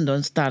hade jag ändå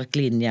en stark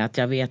linje att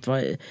jag vet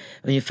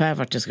ungefär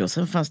vart jag ska gå.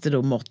 Sen fanns det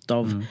då mått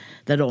av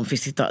där de fick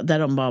sitta, där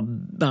de bara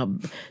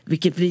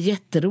vilket blir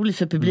jätteroligt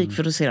för publik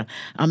för att se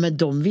men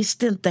de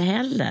visste inte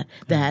heller.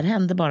 Det här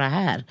hände bara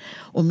här.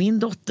 Och min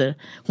dotter,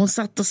 hon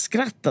satt och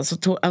skrattade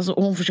alltså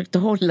hon försökte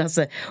hålla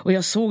sig och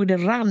jag såg det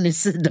rann i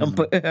sidan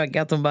på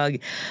ögat. Hon bara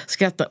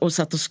skrattade och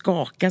satt och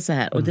skakade så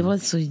här. Och det var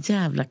så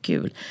jävla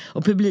kul.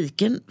 Och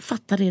publiken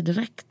fattade det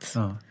direkt.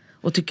 Ja.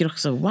 Och tycker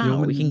också,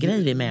 wow, vilken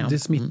grej vi är med om. Det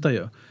smittar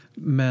ju.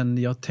 Men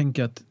jag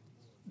tänker att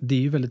det är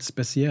ju väldigt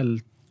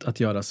speciellt att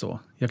göra så.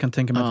 Jag kan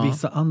tänka mig att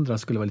vissa andra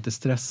skulle vara lite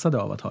stressade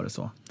av att ha det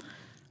så.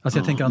 Alltså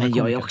jag tänker men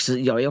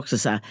jag är också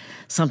så här,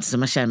 samtidigt som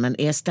man känner,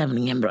 men är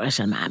stämningen bra? Jag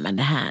känner, men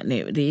det här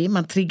nu,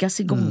 man triggas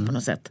igång på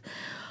något sätt.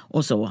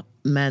 Och så.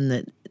 Men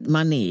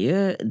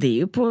det är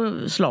ju på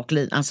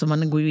slaklin. Alltså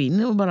man går ju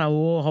in och bara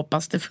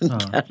hoppas det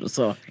funkar och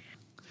så.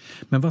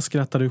 Men vad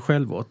skrattar du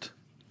själv åt?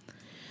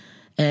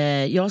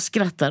 Jag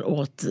skrattar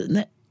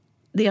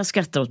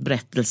åt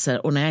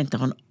berättelser och när jag inte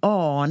har en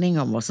aning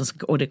om vad som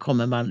ska, och det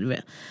kommer man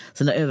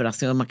sådana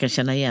överraskningar och man kan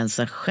känna igen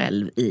sig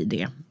själv i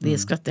det. Det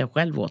skrattar jag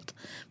själv åt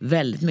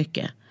väldigt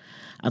mycket.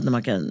 Att när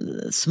man kan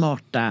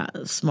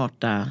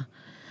smarta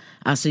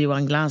alltså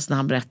Johan Glans när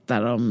han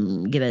berättar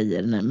om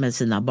grejer med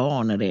sina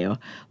barn och det och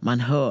man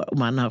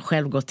har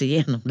själv gått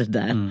igenom det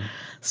där.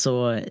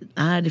 Så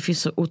det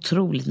finns så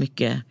otroligt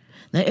mycket.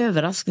 Nej,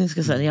 överraskning ska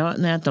jag säga,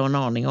 när jag inte har en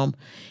aning om.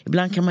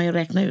 Ibland kan man ju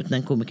räkna ut när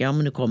en komiker,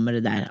 men nu kommer det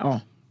där,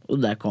 och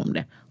där kom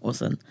det. Och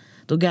sen,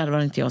 då garvar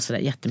inte jag sådär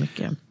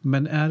jättemycket.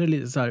 Men är det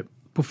lite så här,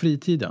 på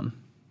fritiden,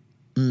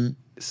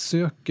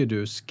 söker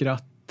du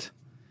skratt,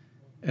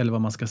 eller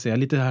vad man ska säga,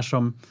 lite här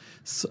som,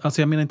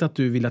 alltså jag menar inte att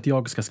du vill att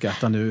jag ska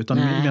skratta nu, utan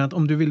jag menar att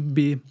om du vill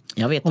bli,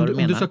 jag vet vad du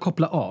menar. Om du ska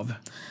koppla av,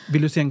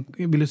 vill du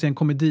se en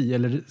komedi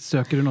eller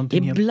söker du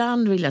någonting?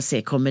 Ibland vill jag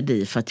se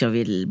komedi för att jag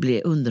vill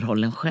bli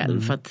underhållen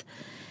själv, för att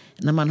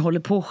när man håller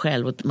på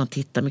själv och man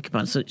tittar mycket på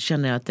den så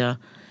känner jag att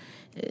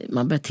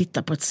man börjar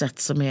titta på ett sätt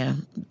som är,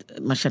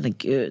 man känner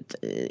gud,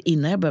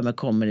 innan jag började med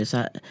comedy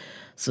så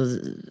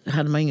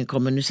hade man ingen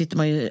comedy. Nu sitter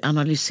man ju och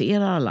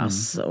analyserar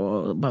allas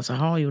och bara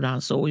så gjorde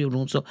han så, gjorde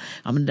hon så,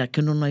 men där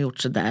kunde hon ha gjort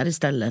så där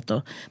istället,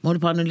 och man håller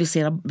på att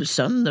analysera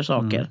sönder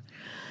saker.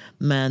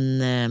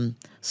 Men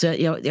så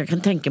jag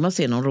kan tänka mig att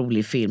se någon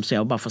rolig film så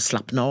jag bara får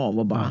slappna av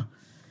och bara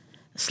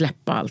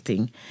släppa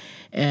allting.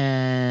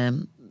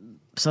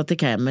 Så att det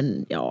kan jag,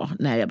 men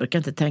jag brukar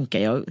inte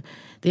tänka.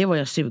 Det var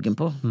jag sugen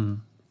på.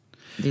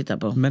 Titta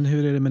på. Men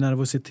hur är det med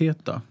nervositet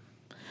då?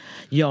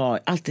 Jag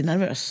är alltid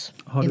nervös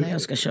innan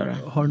jag ska köra.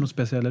 Har du några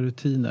speciella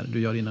rutiner du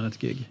gör innan ett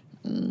gig?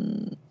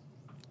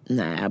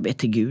 Nej, jag ber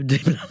till Gud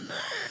ibland.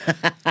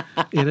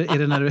 Är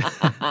det när du...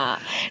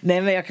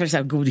 Nej, men jag kan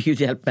säga, god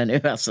Gud hjälp mig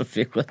nu, alltså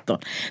för 17.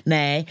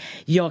 Nej,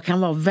 jag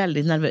kan vara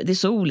väldigt nervös. Det är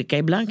så olika.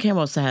 Ibland kan jag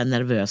vara så här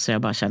nervös så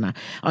jag bara känner,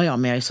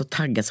 men jag är så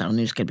taggad så här, och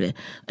nu ska det bli.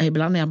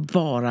 Ibland är jag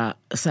bara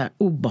så här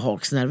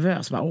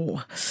obehagsnervös.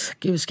 Bara,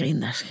 Gud ska in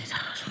där.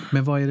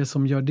 Men vad är det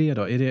som gör det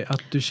då? Är det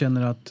att du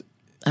känner att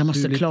jag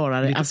måste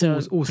klara det. Lite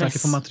alltså, osäker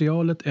på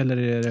materialet, eller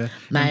är det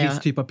en viss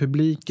typ av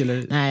publik?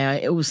 Eller? Nej,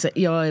 jag är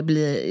osäker.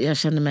 Jag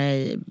känner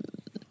mig...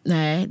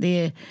 Nej, det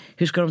är...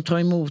 Hur ska de ta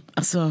emot...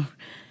 Alltså,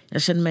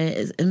 jag känner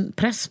mig en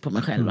press på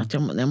mig själv. Att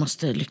jag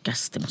måste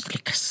lyckas.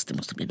 Det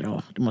måste bli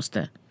bra. Det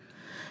måste...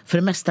 För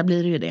det mesta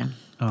blir det ju det.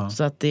 Ja.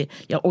 Så att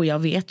och jag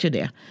vet ju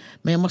det.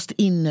 Men jag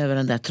måste in över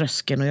den där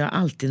tröskeln. Och jag är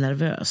alltid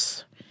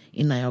nervös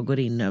innan jag går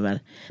in över.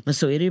 Men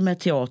så är det ju med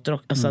teater.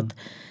 Alltså att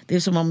det är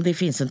som om det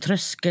finns en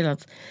tröskel.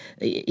 Att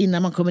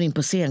innan man kommer in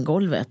på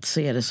scengolvet så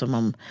är det som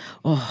om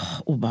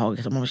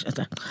obehaget. Och man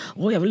känner,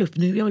 jag vill upp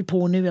nu, jag vill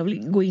på nu, jag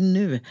vill gå in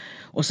nu.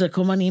 Och så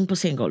kommer man in på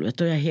scengolvet,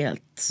 då är jag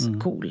helt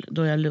cool.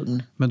 Då är jag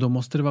lugn. Men då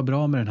måste det vara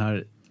bra med den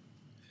här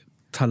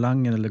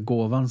talangen eller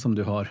gåvan som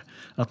du har,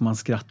 att man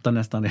skrattar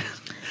nästan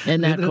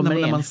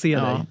när man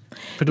ser dig.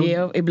 För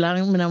då...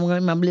 ibland när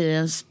man blir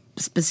en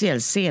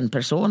speciell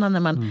scenpersona när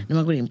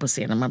man går in på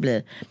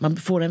scenen, man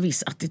får en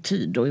viss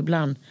attityd, och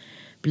ibland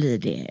blir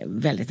det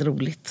väldigt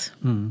roligt.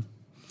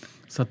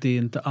 Så att det är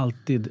inte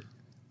alltid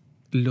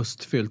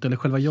lustfyllt, eller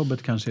själva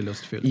jobbet kanske är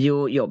lustfyllt?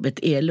 Jo, jobbet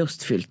är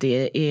lustfyllt.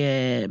 Det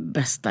är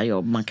bästa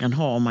jobb man kan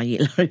ha om man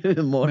gillar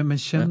humor. Men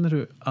känner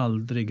du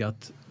aldrig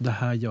att det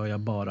här gör jag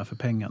bara för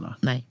pengarna?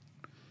 Nej.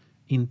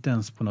 Inte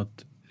ens på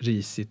något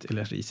risigt,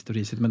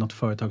 men något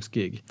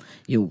företagsgig?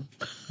 Jo,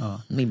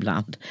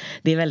 ibland.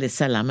 Det är väldigt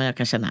sällan, men jag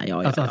kan känna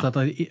att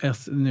det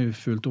är nu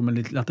fult,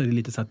 men att det är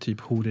lite så här typ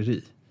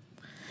horeri.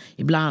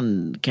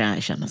 Ibland kan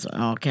jag känna så.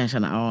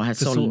 Här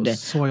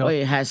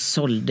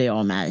sålde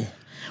jag mig.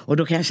 Och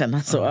då kan jag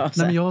känna så. Nej,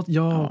 men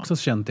jag har också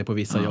känt det på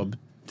vissa jobb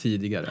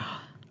tidigare.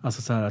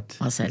 Alltså så här att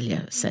man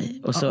säljer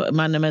sig. Och så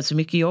med så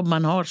mycket jobb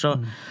man har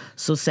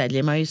så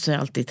säljer man ju sig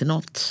alltid till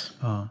något.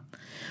 Ja.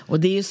 Och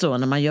det är ju så,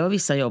 när man gör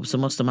vissa jobb så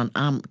måste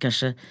man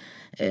kanske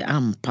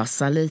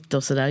anpassa lite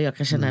och sådär. Jag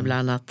kan känna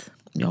ibland att,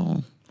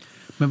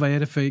 Men vad är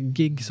det för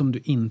gig som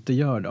du inte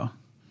gör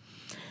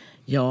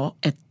då?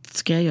 Ett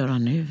ska jag göra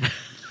nu.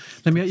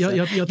 Nej, men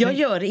jag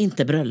gör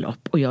inte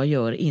bröllop, och jag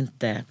gör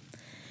inte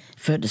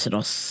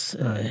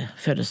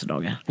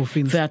födelsedagar. Och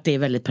för att det är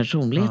väldigt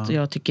personligt och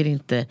jag tycker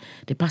inte,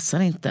 det passar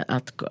inte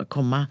att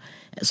komma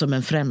som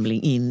en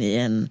främling in i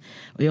en,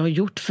 och jag har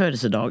gjort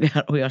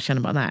födelsedagar och jag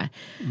känner bara nej,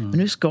 men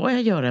nu ska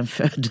jag göra en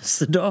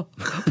födelsedag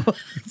på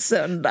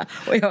söndag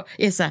och jag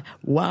är så här,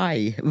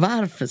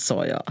 varför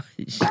sa jag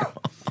ja.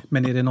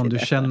 Men är det någon du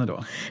känner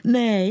då?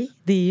 Nej,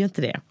 det är ju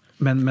inte det.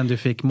 Men du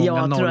fick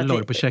många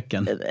nollor på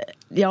checken?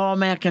 Ja,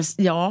 men det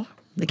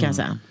kan jag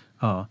säga.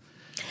 Ja.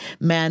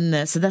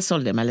 Men så där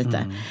sålde jag mig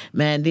lite.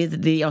 Men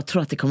jag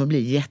tror att det kommer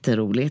bli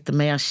jätteroligt.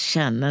 Men jag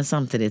känner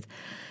samtidigt,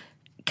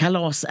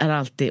 kalas är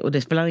alltid, och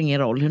det spelar ingen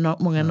roll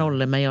hur många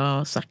nollor, men jag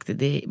har sagt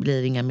det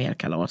blir inga mer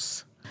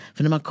kalas.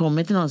 För när man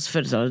kommer till någons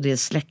födelsedag och det är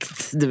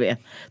släkt, du vet,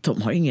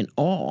 de har ingen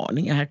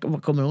aning.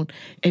 Vad kommer hon?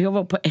 Jag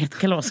var på ett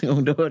kalas en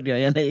gång, då hörde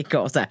jag när jag gick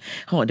av så här,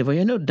 ja, det var ju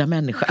en udda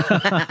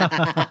människa.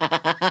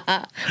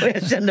 Och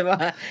jag kände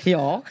bara,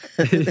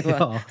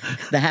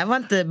 det här var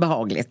inte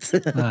behagligt.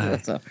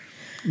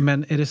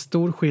 Men är det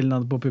stor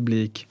skillnad på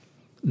publik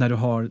när du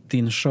har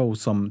din show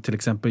som till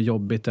exempel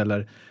jobbigt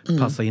eller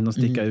passa in och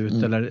sticka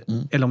ut eller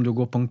om du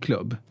går på en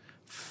klubb?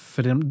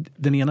 För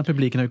den ena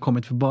publiken har ju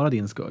kommit för bara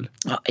din skull.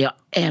 Ja, jag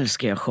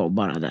älskar show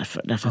bara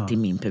därför att det är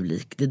min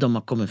publik. Det är de som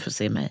har kommit för att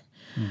se mig.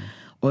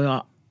 Och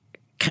jag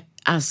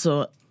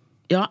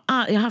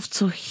har haft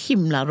så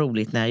himla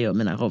roligt när jag gör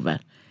mina shower.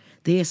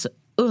 Det är så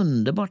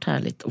underbart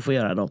härligt att få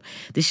göra dem.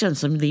 Det känns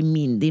som de är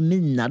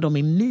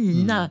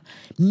mina,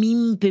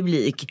 min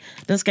publik.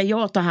 Den ska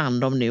jag ta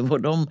hand om nu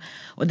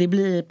och det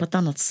blir på ett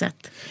annat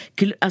sätt.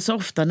 Alltså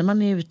ofta när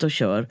man är ute och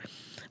kör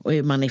och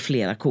man är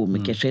flera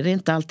komiker så är det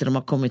inte alltid de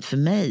har kommit för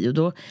mig, och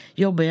då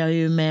jobbar jag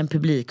ju med en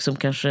publik som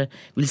kanske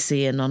vill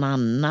se någon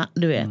annan,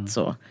 du vet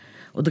så.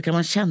 Och då kan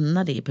man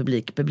känna det i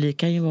publik. Publik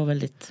kan ju vara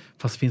väldigt...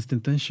 Fast finns det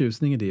inte en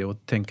tjusning i det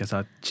och tänka så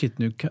här, shit,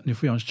 nu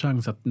får jag en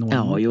chans att nå...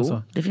 Ja,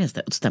 jo, det finns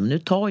det. Stämmer, nu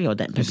tar jag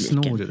den publiken.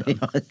 Nu snor du den.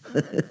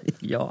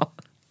 Ja,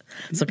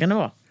 så kan det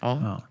vara.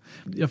 Ja.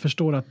 Jag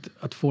förstår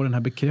att få den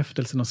här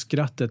bekräftelsen och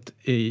skrattet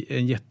är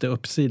en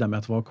jätteuppsida med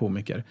att vara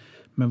komiker.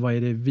 Men vad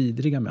är det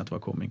vidriga med att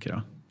vara komiker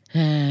då?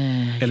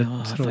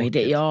 Eller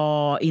tråkigt?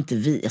 Ja, inte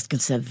jag ska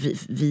inte säga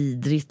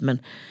vidrigt, men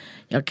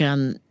jag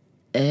kan...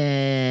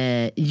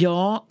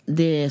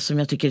 det som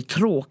jag tycker är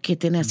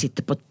tråkigt är när jag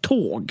sitter på ett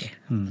tåg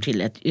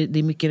till det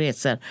är mycket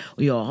resor,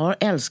 och jag har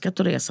älskat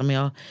att resa, men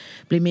jag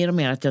blir mer och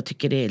mer att jag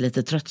tycker det är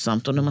lite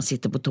tröttsamt, och när man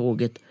sitter på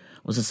tåget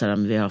och så säger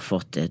de, vi har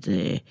fått ett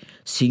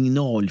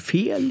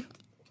signalfel,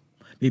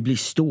 vi blir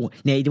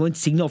nej, det var inte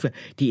signalfel,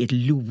 det är ett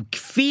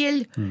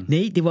lokfel,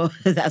 nej, det var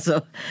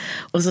alltså,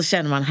 och så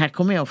känner man, här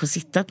kommer jag få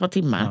sitta ett par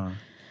timmar,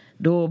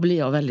 då blir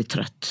jag väldigt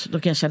trött, då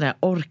kan jag känna, jag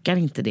orkar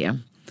inte det.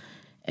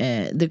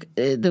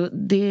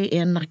 Det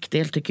är en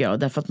nackdel tycker jag,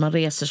 därför att man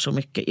reser så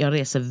mycket. Jag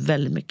reser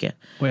väldigt mycket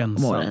och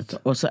ensamt. Om året,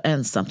 och så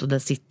ensamt, och där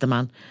sitter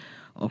man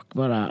och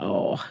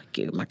bara,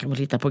 gud, man kan väl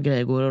titta på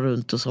grejer, gå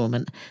runt och så,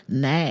 men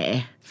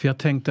nej. För jag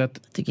tänkte att...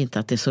 Jag tycker inte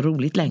att det är så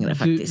roligt längre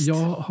faktiskt. Jag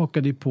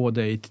hakade ju på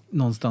dig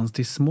någonstans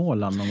till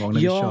Småland någon gång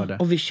när vi körde. Ja,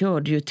 och vi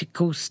körde ju till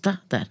Kosta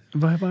där. Jag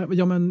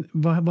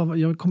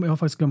har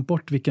faktiskt glömt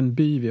bort vilken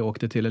by vi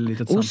åkte till. Eller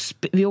litet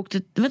vi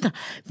åkte,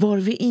 var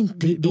vi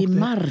inte i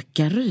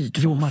Markaryd?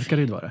 Jo,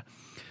 Markaryd var det.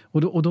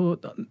 Och då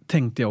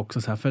tänkte jag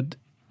också så här, för att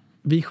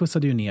vi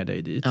skjutsade ju ner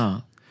dig dit.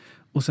 Ja.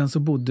 Och sen så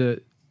bodde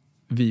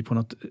vi på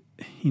något,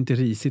 inte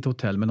risigt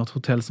hotell, men något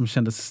hotell som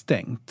kändes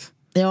stängt.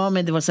 Ja,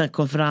 men det var så här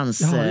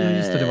konferens... Ja,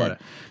 just det var det.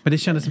 Men det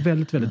kändes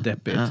väldigt, väldigt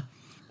deppigt. Ja.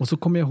 Och så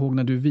kommer jag ihåg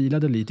när du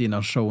vilade lite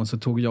innan showen, så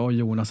tog jag och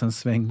Jonas en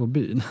sväng på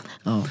byn.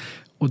 Ja.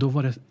 Och då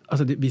var det,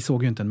 alltså vi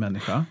såg ju inte en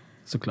människa,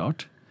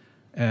 såklart.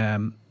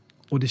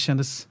 Och det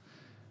kändes...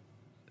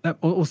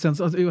 Och sen,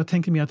 alltså, jag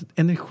tänker mer att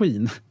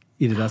energin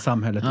i det där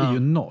samhället är ju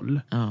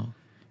noll. Ja.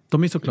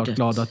 De är såklart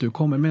glada att du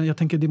kommer, men jag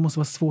tänker att det måste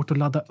vara svårt att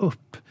ladda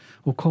upp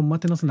och komma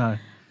till någon sån här...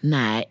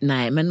 Nej,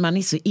 men man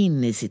är så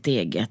inne i sitt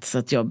eget, så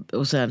att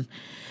och sen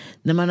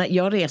när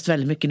jag har rest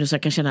väldigt mycket nu, så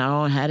jag kan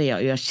känna, här är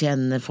jag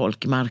känner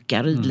folk i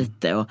Markaryd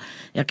lite, och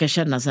jag kan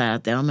känna så här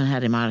att men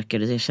här är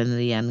Markaryd, jag känner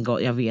igen,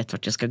 jag vet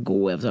vart jag ska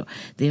gå.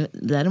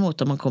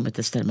 Däremot om man kommer till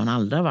ett ställe man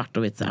aldrig har varit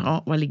och vet så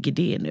här, vad ligger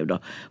det nu då?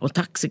 Och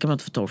taxi kan man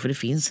inte få tag, för det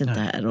finns inte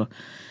här, och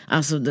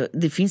alltså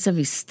det finns en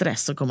viss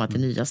stress att komma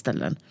till nya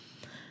ställen.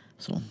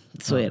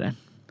 Så är det.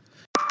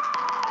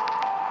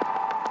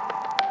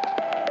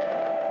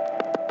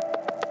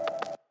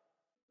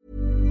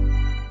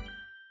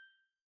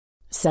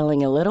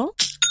 Selling a little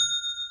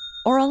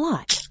or a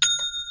lot?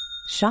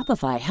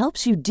 Shopify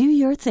helps you do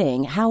your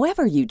thing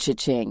however you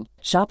cha-ching.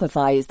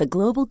 Shopify is the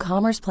global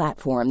commerce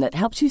platform that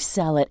helps you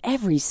sell at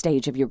every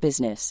stage of your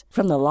business.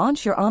 From the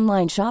launch your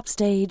online shop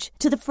stage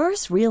to the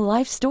first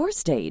real-life store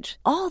stage,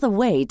 all the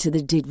way to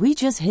the did we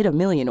just hit a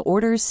million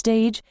orders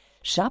stage.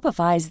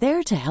 Shopify is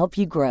there to help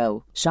you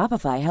grow.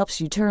 Shopify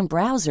helps you turn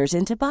browsers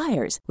into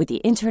buyers with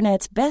the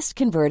internet's best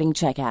converting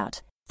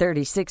checkout.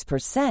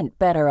 36%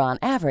 better on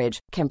average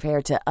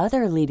compared to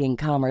other leading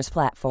commerce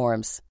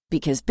platforms.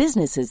 Because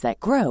businesses that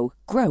grow,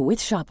 grow with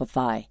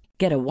Shopify.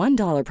 Get a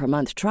 $1 per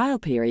month trial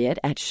period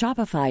at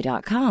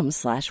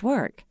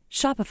shopify.com/work.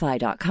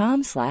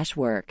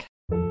 Shopify.com/work.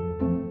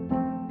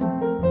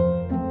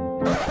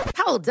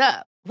 Hold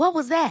up. What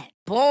was that?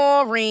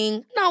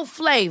 Boring. No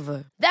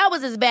flavor. That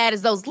was as bad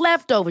as those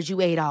leftovers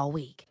you ate all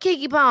week.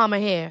 Keke Palmer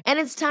here. And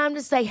it's time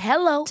to say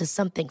hello to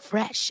something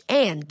fresh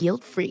and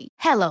guilt-free.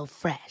 Hello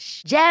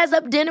Fresh. Jazz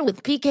up dinner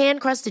with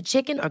pecan-crusted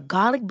chicken or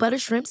garlic butter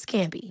shrimp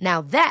scampi.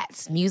 Now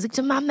that's music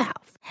to my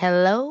mouth.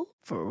 Hello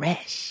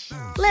Fresh.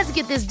 Let's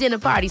get this dinner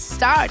party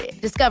started.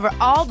 Discover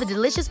all the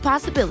delicious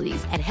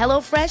possibilities at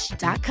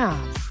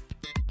hellofresh.com.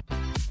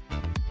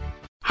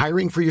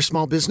 Hiring for your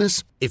small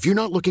business? If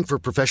you're not looking for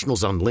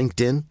professionals on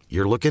LinkedIn,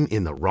 you're looking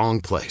in the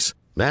wrong place.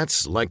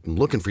 That's like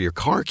looking for your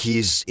car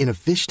keys in a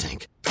fish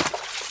tank.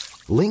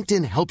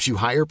 LinkedIn helps you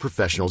hire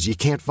professionals you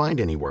can't find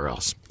anywhere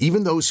else,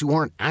 even those who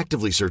aren't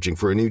actively searching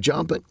for a new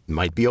job but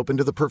might be open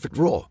to the perfect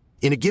role.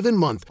 In a given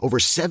month, over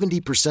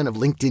 70%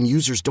 of LinkedIn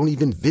users don't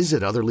even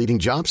visit other leading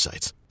job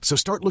sites. So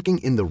start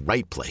looking in the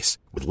right place.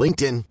 With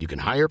LinkedIn, you can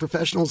hire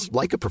professionals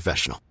like a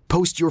professional.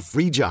 Post your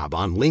free job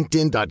on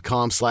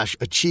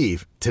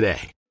linkedin.com/achieve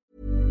today.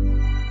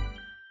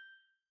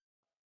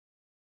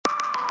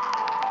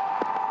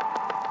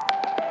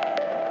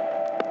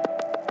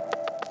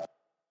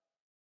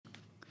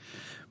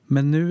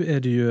 Men nu är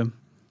det ju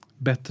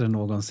bättre än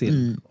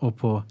någonsin och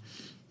på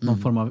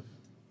någon form av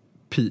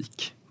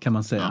peak kan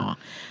man säga.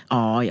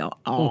 Ja.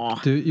 Och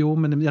du,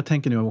 men jag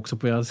tänker nu också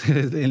på en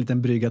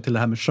liten brygga till det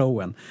här med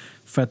showen.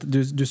 För att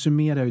du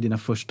summerar ju dina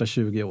första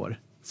 20 år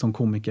som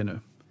komiker nu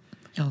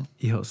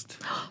i höst.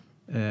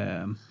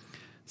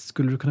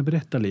 Skulle du kunna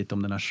berätta lite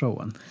om den här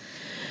showen?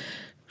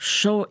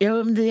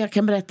 Jag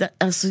kan berätta,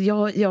 alltså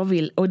jag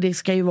vill, och det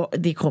ska ju vara,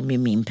 det kommer ju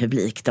min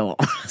publik då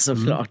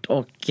såklart,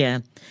 och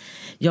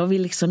jag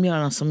vill liksom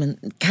göra som en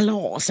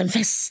kalas, en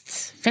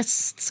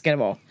fest ska det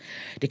vara.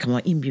 Det kan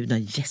vara inbjudna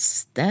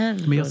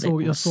gäster. Men jag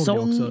såg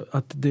också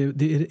att det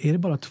är det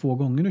bara 2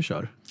 gånger du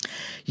kör?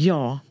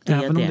 Ja, det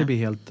även är om det. Det blir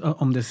helt,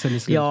 om det säljer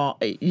slut?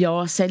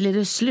 Ja, säljer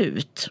det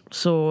slut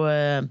så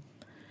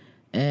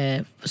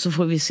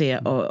får vi se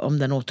om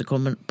den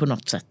återkommer på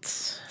något sätt.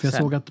 För jag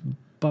såg att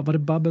var det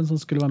Babben som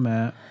skulle vara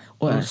med?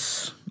 Och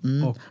Ös.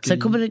 Sen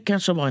kommer det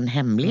kanske vara en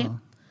hemlig. Ja.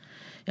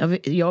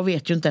 Jag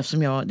vet ju inte eftersom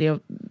vi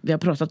har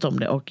pratat om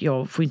det och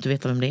jag får inte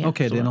veta vem det är.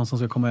 Okej, det är någon som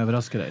ska komma och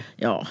överraska dig.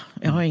 Ja,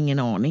 jag har ingen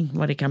aning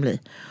vad det kan bli.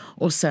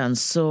 Och sen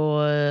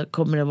så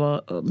kommer det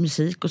vara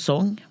musik och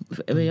sång.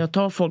 Jag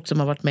tar folk som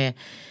har varit med.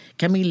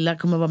 Camilla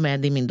kommer vara med,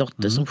 det är min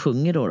dotter som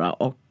sjunger då.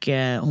 Och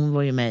hon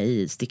var ju med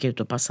i Sticka ut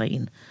och passa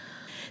in.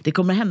 Det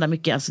kommer hända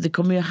mycket, alltså det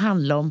kommer ju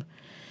handla om,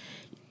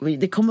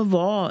 det kommer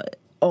vara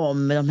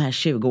om de här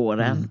 20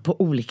 åren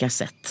på olika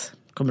sätt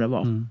kommer det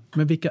vara.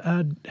 Men vilka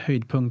är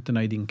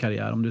höjdpunkterna i din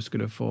karriär om du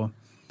skulle få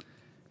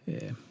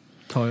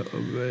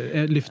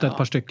lyfta ett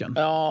par stycken?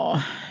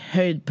 Ja,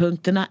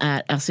 höjdpunkterna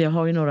är, alltså jag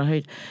har ju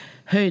några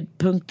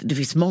höjdpunkter, det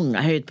fints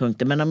många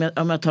höjdpunkter, men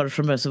om jag tar det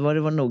från början så var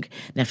det nog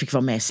när jag fick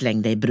vara med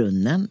Slängda i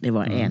brunnen. Det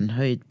var en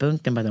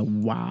höjdpunkt, den bara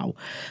wow.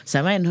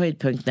 Sen var en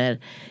höjdpunkt när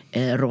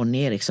Ronny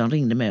Eriksson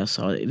ringde mig och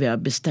sa, vi har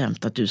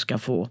bestämt att du ska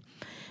få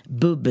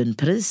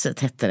Bubbenpriset,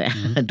 hette det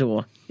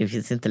då, det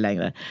finns inte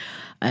längre,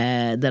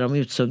 där de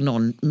utsåg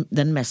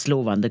den mest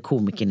lovande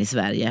komikern i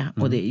Sverige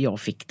och jag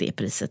fick det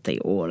priset det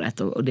året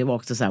och det var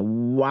också så här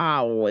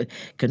wow,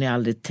 kunde jag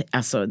aldrig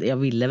alltså jag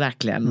ville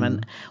verkligen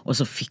men och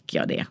så fick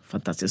jag det,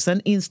 fantastiskt.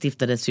 Sen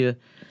instiftades ju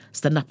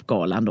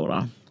stand-up-galan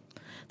då.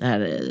 Det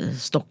här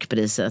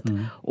stockpriset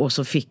och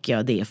så fick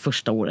jag det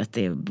första året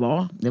det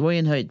var ju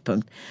en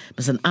höjdpunkt,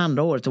 men sen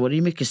andra året då var det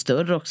ju mycket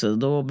större också,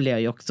 då blev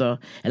jag ju också,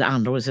 eller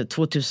andra året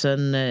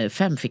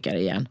 2005 fick jag det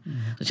igen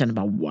och kände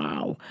bara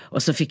wow,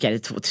 och så fick jag det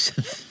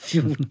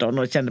 2014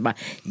 och kände bara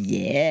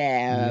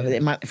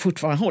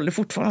man håller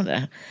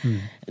fortfarande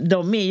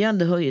de är ju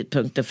ändå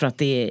höjdpunkter för att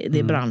det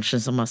är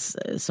branschen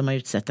som har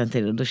utsett den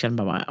till det, och då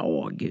kände man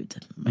bara gud,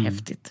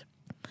 häftigt.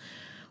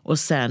 Och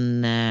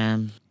sen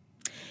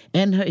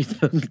en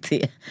höjdpunkt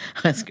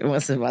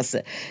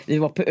vi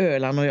var på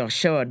Öland och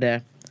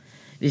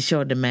vi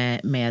körde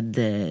med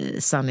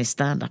Sunny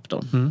Stand-up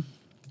då.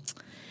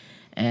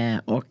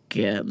 Och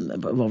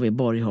var vi i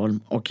Borgholm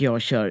och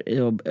jag kör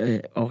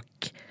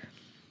och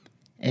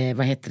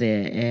vad heter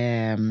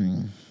det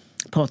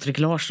Patrik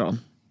Larsson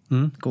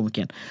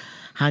komikern,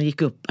 han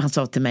gick upp, han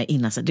sa till mig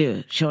innan så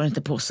du, kör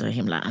inte på så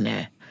himla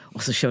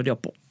och så körde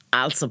jag på.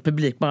 Alltså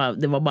publik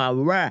det var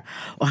bara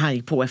och han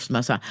gick på efter mig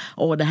och sa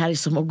det här är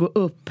som att gå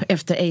upp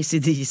efter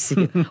AC/DC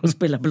och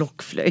spela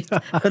blockflöjt.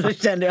 Och då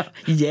kände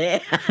jag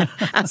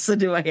alltså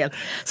det var helt,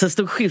 så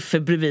stod Schiffer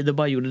bredvid och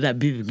bara gjorde där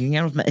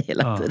bugningar åt mig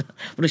hela tiden.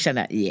 Och då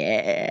kände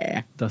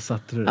jag där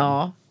satte du det.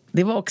 Ja,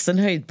 det var också en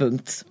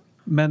höjdpunkt.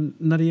 Men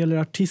när det gäller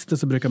artister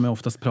så brukar man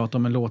oftast prata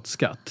om en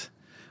låtskatt.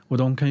 Och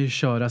de kan ju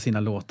köra sina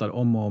låtar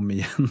om och om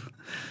igen.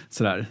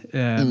 Sådär.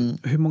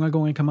 Hur många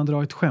gånger kan man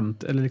dra ett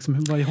skämt? Eller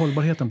liksom, vad är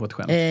hållbarheten på ett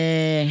skämt?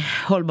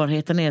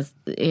 Hållbarheten är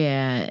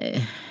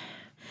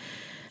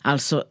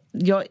alltså,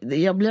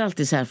 jag blir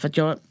alltid så här, för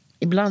att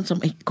ibland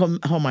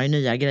har man ju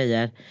nya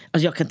grejer.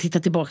 Alltså jag kan titta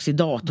tillbaka i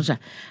datorn och säga,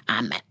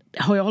 men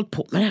har jag hållit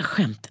på med det här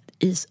skämtet?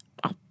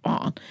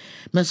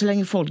 Men så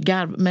länge folk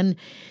men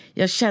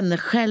jag känner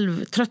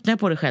själv, tröttnar jag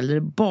på det själv, det är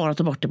bara att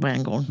ta bort det på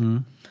en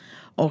gång.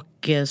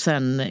 Och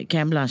sen kan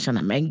jag ibland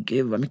känna, men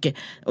gud vad mycket,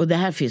 och det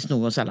här finns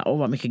någon sån här,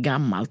 vad mycket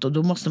gammalt, och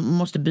då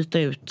måste byta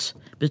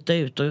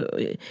ut och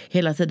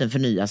hela tiden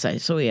förnya sig,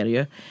 så är det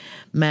ju.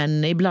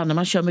 Men ibland när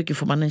man kör mycket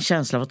får man en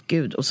känsla av att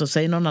gud, och så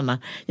säger någon annan,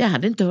 jag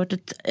hade inte hört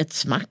ett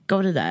smack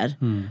av det där.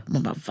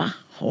 Man bara, va?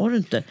 Har du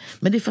inte?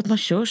 Men det är för att man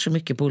kör så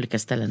mycket på olika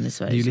ställen i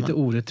Sverige. Det är ju lite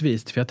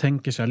orättvist, för jag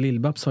tänker så här,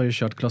 Lill-Babs har ju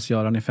kört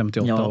Klas-Göran i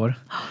 58 år.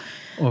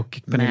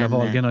 Och Pernilla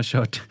Wahlgren har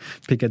kört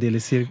Piccadilly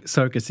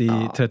Circus i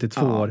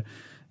 32 år.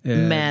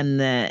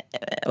 Men,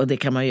 och det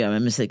kan man göra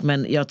med musik,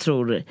 men jag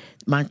tror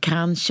man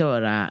kan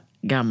köra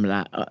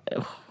gamla,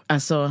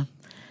 alltså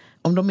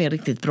om de är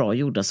riktigt bra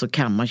gjorda så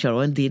kan man köra,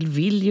 och en del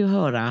vill ju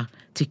höra,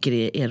 tycker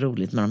det är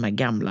roligt med de här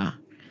gamla.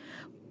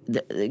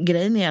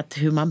 Grejen är att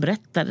hur man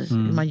berättar,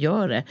 hur man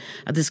gör det,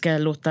 att det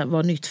ska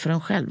vara nytt för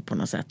en själv på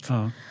något sätt.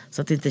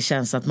 Så att det inte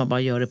känns att man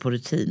bara gör det på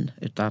rutin,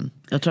 utan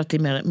jag tror att det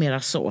är mera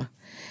så.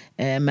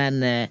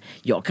 Men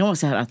jag kan vara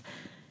så här att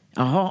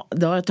jaha,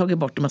 då har jag tagit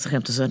bort en massa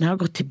skämt och så när jag har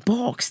gått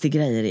tillbaks till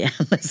grejer igen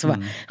så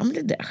bara, ja men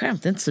det där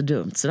skämt är inte så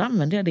dumt, så då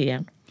använder jag det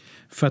igen.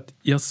 För att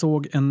jag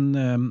såg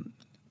en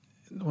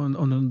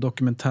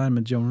dokumentär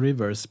med Joan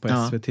Rivers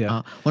på SVT.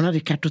 Ja. Hon hade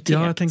kartotek.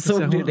 Ja, jag tänkte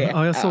såg du det?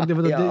 Ja, jag såg det.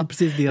 Det är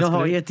precis det jag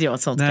har ju inte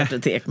ett sånt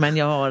kartotek, men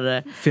jag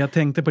har... För jag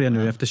tänkte på det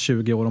nu efter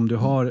 20 år, om du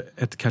har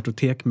ett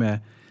kartotek med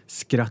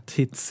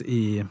skratthits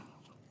i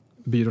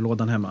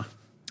byrålådan hemma.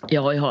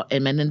 Ja, jag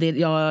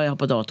har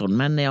på datorn,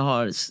 men jag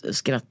har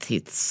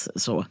skratthits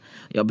så.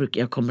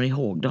 Jag kommer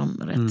ihåg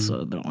dem rätt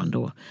så bra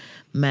ändå.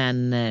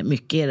 Men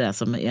mycket är det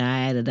som,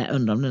 det där,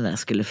 undrar om det där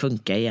skulle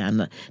funka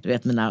igen. Du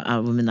vet,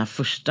 mina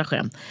första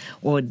skämt.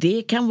 Och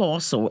det kan vara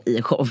så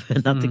i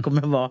showen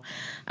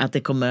att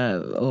det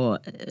kommer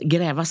att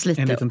grävas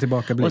lite. En liten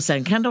tillbakablick. Och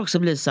sen kan det också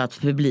bli så att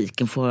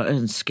publiken får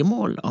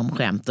önskemål om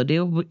skämt. Och det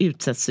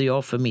utsätts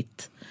jag för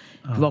mitt,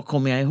 vad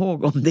kommer jag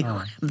ihåg om det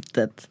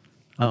skämtet?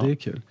 Ja, det är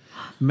kul.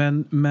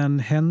 Men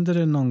händer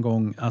det någon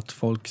gång att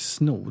folk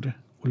snor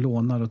och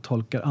lånar och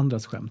tolkar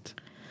andras skämt?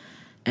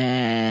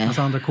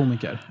 Alltså andra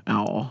komiker?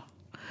 Ja,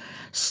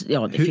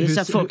 det finns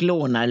att folk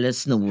lånar eller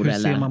snor. Hur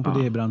ser man på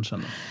det i branschen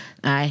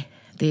då?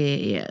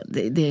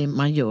 Nej,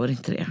 man gör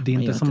inte det. Det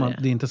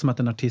är inte som att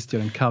en artist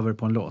gör en cover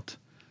på en låt?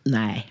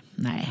 Nej,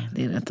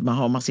 det är det inte. Man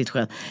har sitt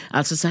skämt.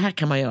 Alltså så här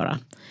kan man göra.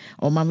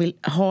 Om man vill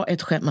ha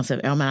ett skämt, man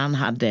säger, ja men han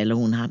hade eller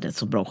hon hade ett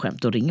så bra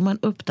skämt, då ringer man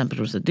upp den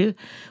personen och säger, du,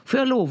 får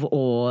jag lov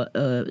att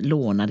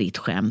låna ditt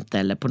skämt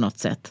eller på något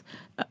sätt.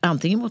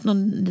 Antingen mot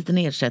någon liten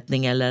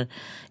ersättning eller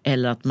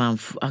att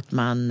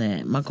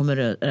man kommer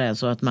överens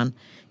så att man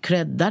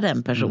creddar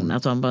den personen.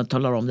 Att man bara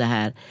talar om det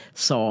här,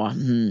 sa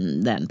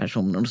den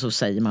personen, och så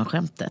säger man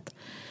skämtet.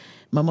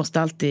 Man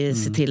måste alltid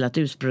se till att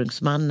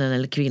ursprungsmannen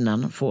eller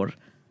kvinnan får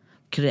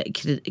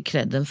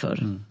credden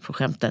för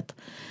skämtet.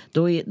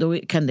 Då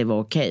kan det vara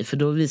okej, för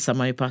då visar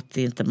man ju på att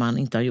man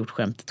inte har gjort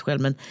skämtet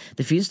själv. Men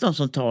det finns de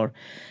som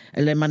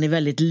eller man är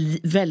väldigt,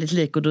 väldigt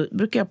lik, och då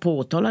brukar jag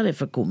påtala det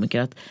för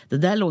komiker att det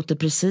där låter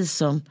precis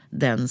som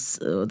dens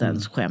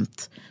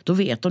skämt. Då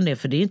vet de det,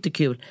 för det är inte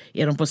kul.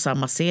 Är de på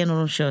samma scen och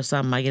de kör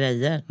samma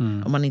grejer,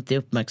 om man inte är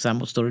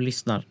uppmärksam och står och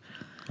lyssnar,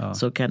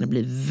 så kan det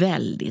bli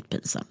väldigt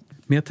pinsamt.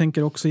 Men jag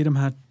tänker också i de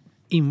här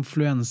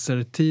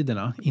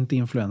influencer-tiderna, inte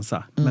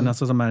influensa, men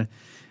alltså som är,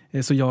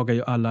 så jagar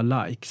ju alla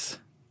likes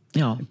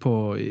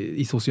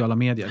i sociala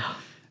medier.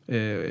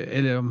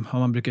 Eller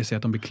man brukar säga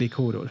att de blir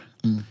klickhoror.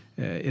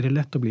 Är det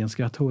lätt att bli en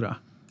skratthora?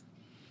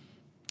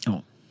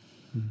 Ja.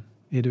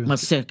 Är du man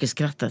söker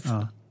skrattet.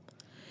 Ja.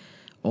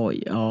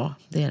 Oj, ja,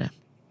 det är det.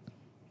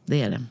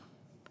 Det är det.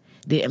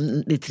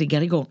 Det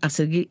triggar igång.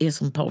 Alltså det är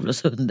som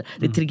Pavlos hund.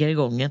 Det triggar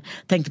igång en.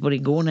 Tänkte på det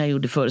igår när jag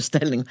gjorde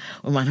föreställning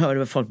och man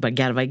hörde folk bara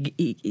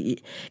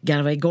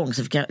garva igång,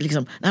 så fick jag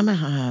liksom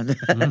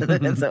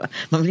så,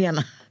 man vill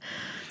gärna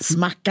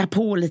smacka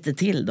på lite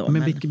till då.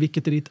 Men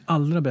vilket är ditt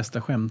allra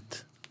bästa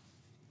skämt?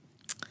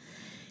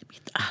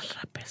 Mitt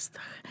allra bästa.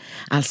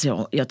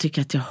 Alltså jag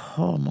tycker att jag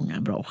har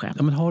många bra skämt.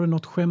 Ja, men har du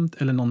något skämt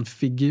eller någon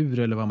figur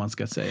eller vad man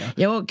ska säga?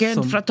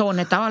 Från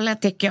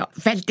Tornetalet tycker jag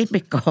väldigt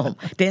mycket om.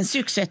 Det är en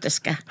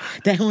sjuksköterska.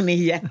 Hon är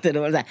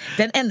jättedålig.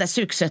 Den enda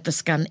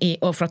sjuksköterskan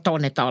från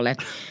Tornetalet.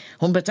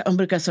 Hon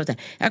brukar säga,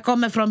 jag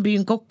kommer från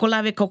byn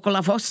Kokkola vid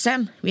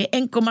Kokkolafossen. Vi är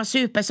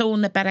 1,7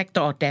 personer per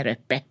hektar där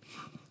uppe.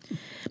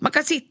 Man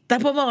kan sitta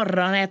på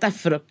morgonen och äta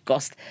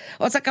frukost.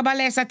 Och så kan man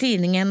läsa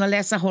tidningen och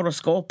läsa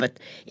horoskopet.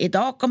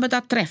 Idag kommer du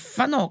att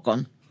träffa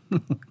någon.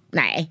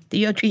 Nej, det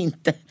gör du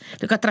inte.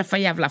 Du kan träffa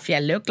jävla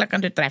fjällökla,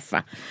 kan du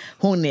träffa.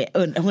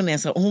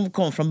 Hon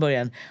kom från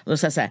början och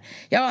sa så här,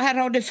 ja, här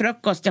har du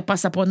frukost, jag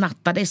passar på att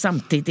natta dig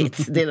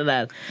samtidigt. Det är det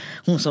där,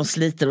 hon som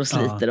sliter och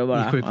och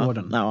bara. I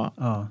sjukvården.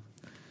 Ja.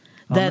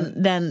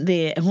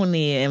 Hon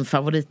är en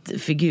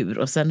favoritfigur.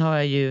 Och sen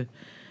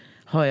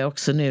har jag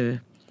också nu,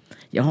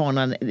 jag har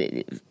någon,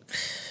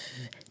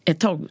 ett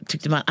tag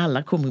tyckte man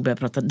alla komiker började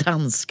prata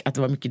dansk, att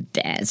det var mycket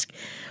dansk.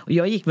 Och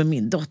jag gick med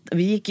min dotter,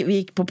 vi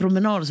gick på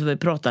promenad och så började vi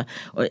prata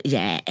och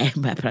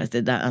började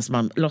prata, alltså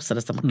man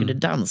låtsades att man kunde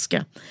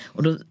danska.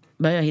 Och då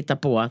började jag hitta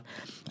på att,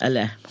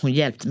 eller hon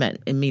hjälpte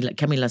mig,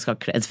 Camilla ska ha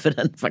cred för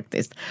den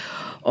faktiskt.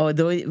 Och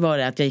då var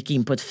det att jag gick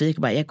in på ett fik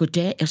och bara,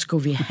 jag ska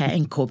vi ha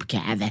en kopp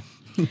kaffe.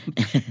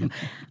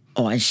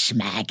 Och en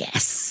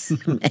smägges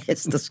med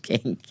häst och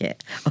skänke.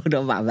 Och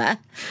de bara, va?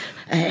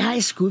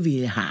 Jag skulle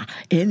vilja ha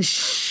en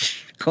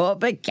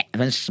kopp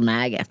kaffe, en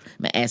smägges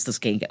med häst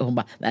och skänke. Och hon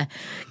bara, va?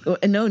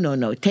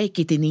 No,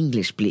 take it in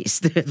English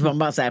please. Det var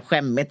bara så här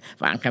skämmigt,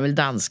 för han kan väl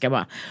danska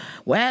bara.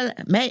 Well,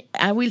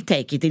 I will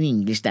take it in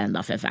English den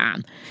då, för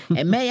fan.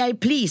 May I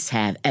please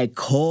have a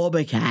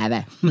kopp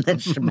kaffe med en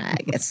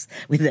smägges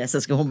med häst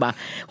och skänke.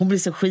 Hon blir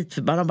så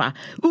skitförbannad.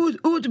 Hon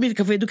bara, mitt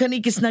kafé, du kan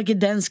inte snacka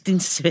dansk din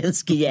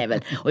svenska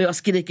jävel. Och jag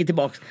skriker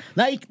tillbaka,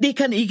 nej, det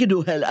kan inte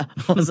du heller.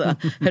 Och så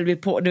höll vi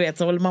på, du vet,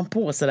 så håller man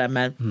på sådär.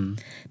 Men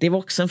det var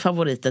också en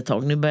favorit ett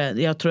tag.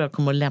 Jag tror jag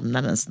kommer att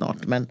lämna den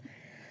snart. Men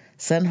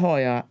sen har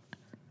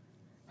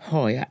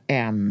jag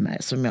en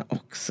som jag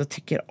också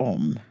tycker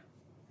om.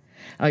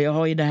 Ja, jag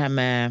har ju det här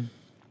med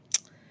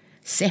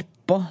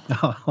Seppo.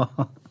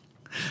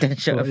 Den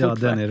kör jag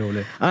fortfarande. Ja, den är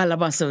rolig. Alla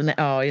bara så,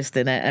 ja just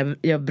det, när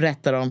jag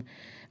berättar om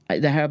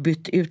det här har jag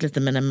bytt ut lite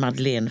med när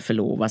Madeleine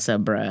förlovade sig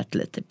och bröt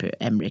lite på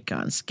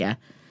amerikanska.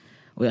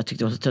 Och jag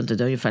tyckte det var så töntigt.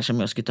 Det var ungefär som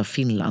jag skulle ta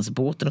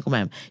Finlandsbåten och komma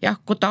hem.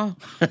 Jakota.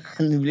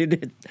 Nu blir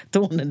det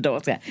tonen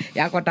då.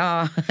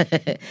 Jakota.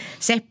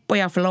 Seppo,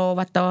 jag har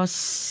förlovat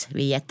oss.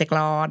 Vi är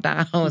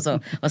jätteglada.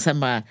 Och sen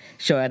bara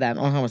kör jag den.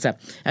 Och han var så här,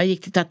 jag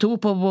gick till Tattoo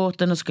på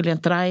båten och skulle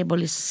en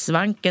tribal i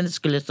svanken. Det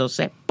skulle stå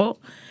Seppo.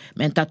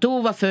 Men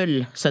Tattoo var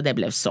full så det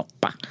blev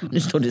soppa. Nu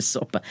står det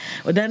soppa.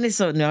 Och den är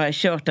så, nu har jag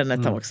kört den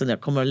ett tag så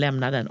jag kommer att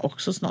lämna den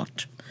också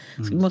snart.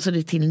 Så måste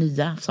det till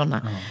nya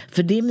sådana.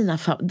 För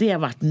det har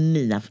varit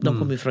mina, de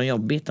kommer ju från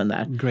jobbiten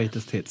där.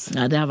 Greatest hits.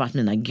 Ja, det har varit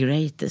mina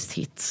greatest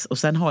hits. Och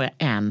sen har jag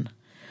en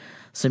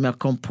som jag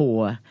kom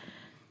på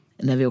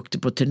när vi åkte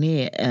på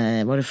turné,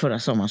 var det förra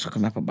sommaren, så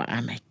kom jag på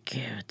bara, men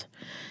gud.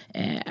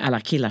 Alla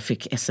killar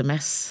fick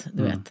sms,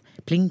 du vet.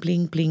 Pling,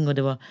 pling, pling, och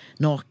det var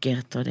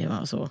naket och det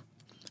var så.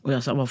 Och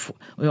jag sa,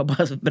 och jag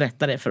bara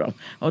berättade det för dem.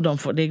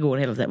 Och det går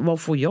hela tiden, vad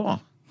får jag?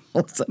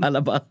 Och så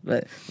alla bara,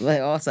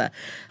 så här,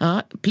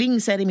 ja,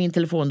 pling säger i min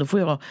telefon, då får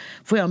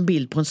jag en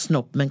bild på en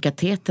snopp med en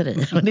kateter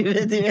i. Och du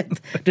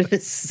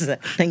vet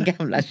den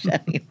gamla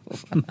kärringen.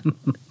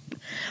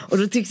 Och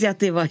då tyckte jag att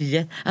det var,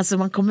 alltså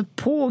man kommer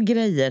på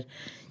grejer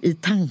i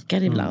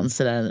tankar ibland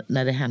så där,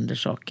 när det händer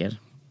saker.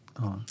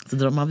 Ja. Så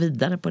drar man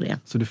vidare på det.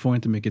 Så du får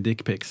inte mycket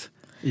dickpics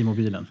i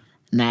mobilen?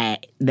 Nej,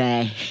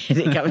 det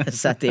kan man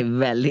säga att det är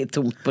väldigt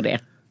tomt på det.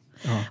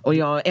 Ja. Och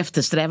jag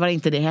eftersträvar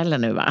inte det heller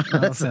nu, va?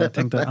 Ja, så jag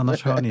tänkte,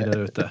 annars hör ni där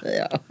ute.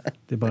 Ja.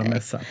 Det är bara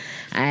mässa.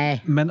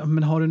 Nej.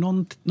 Men har du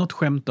något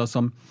skämt då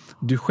som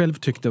du själv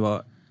tyckte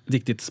var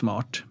riktigt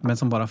smart, men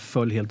som bara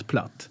föll helt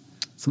platt?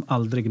 Som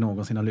aldrig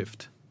någonsin har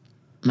lyft?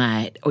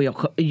 Nej, och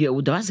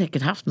jo, det har jag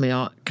säkert haft, men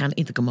jag kan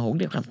inte komma ihåg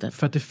det skämtet.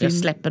 För att jag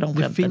släpper de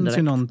skämten finns direkt.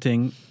 Ju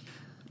någonting,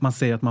 man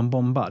säger att man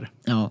bombar.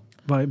 Ja.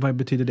 Vad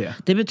betyder det?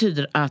 Det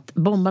betyder att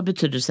bomba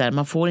betyder så här,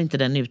 man får inte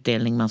den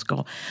utdelning man ska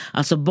ha.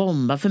 Alltså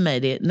bomba för mig,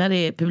 det är,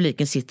 när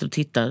publiken sitter och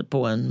tittar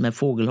på en med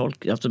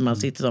fågelholk, alltså man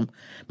sitter som,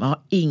 man har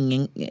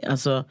ingen,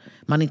 alltså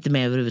man är inte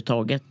med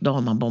överhuvudtaget, då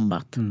har man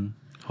bombat.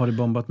 Har du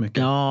bombat mycket?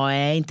 Ja,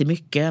 inte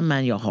mycket,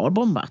 men jag har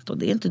bombat och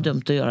det är inte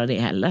dumt att göra det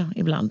heller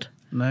ibland.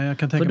 Nej, jag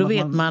kan tänka mig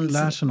att man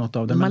lär sig något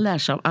av det. Man lär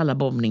sig av alla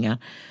bombningar.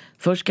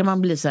 Först kan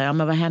man bli så här, ja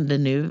men vad hände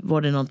nu?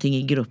 Var det någonting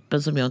i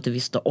gruppen som jag inte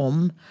visste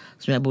om?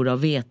 Som jag borde ha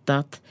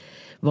vetat?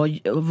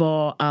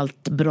 Var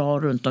allt bra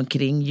runt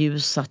omkring?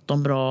 Ljus, satt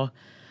de bra?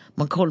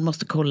 Man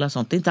måste kolla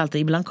sånt. Det är inte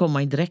alltid, ibland kommer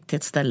man direkt till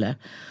ett ställe.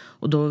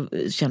 Och då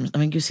känner man,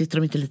 men gud, sitter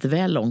de inte lite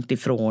väl långt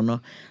ifrån? Och,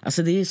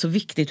 alltså det är så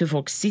viktigt hur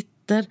folk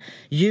sitter.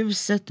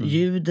 Ljuset,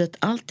 ljudet,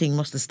 allting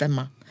måste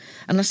stämma.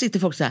 Annars sitter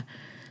folk så här,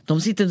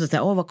 de sitter inte så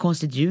här, vad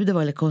konstigt ljud det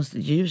var eller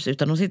konstigt ljus.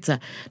 Utan de sitter så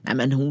här, nej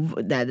men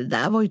det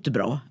där var ju inte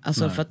bra.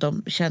 Alltså för att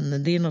de känner,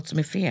 det är något som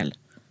är fel.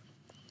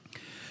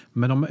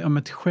 Men om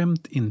ett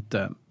skämt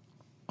inte,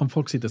 om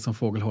folk sitter som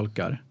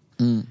fågelholkar,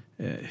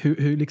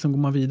 hur liksom går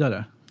man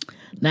vidare?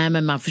 Nej,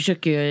 men man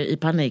försöker ju i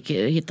panik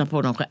hitta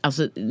på dem.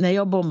 Alltså, när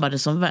jag bombade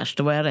som värst,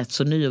 då var jag rätt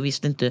så ny och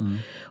visste inte,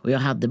 och jag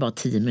hade bara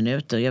 10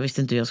 minuter. Jag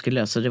visste inte hur jag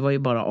skulle lösa det. Det var ju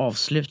bara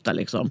avsluta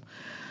liksom.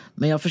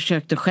 Men jag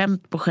försökte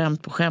skämt på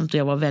skämt och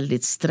jag var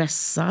väldigt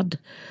stressad.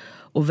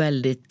 Och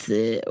väldigt,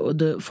 och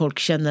då, folk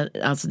känner,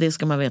 alltså det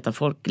ska man veta,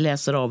 folk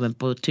läser av en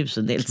på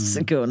 1000-dels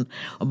sekund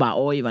och bara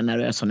oj vad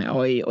nervös hon är,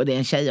 oj, och det är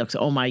en tjej också,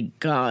 oh my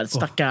god,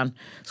 stackarn,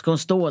 ska hon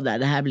stå där,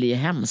 det här blir ju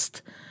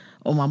hemskt.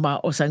 Och man bara,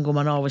 och sen går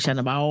man av och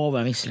känner bara, vad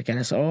jag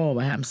misslyckades,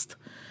 vad hemskt.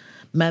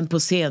 Men på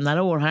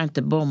senare år har jag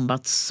inte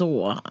bombat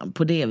så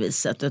på det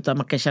viset, utan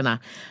man kan känna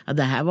att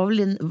det här var väl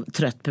en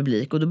trött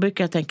publik, och då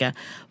brukar jag tänka,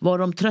 var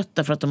de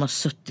trötta för att de har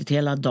suttit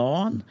hela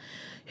dagen?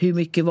 Hur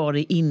mycket var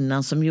det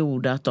innan som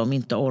gjorde att de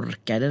inte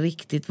orkade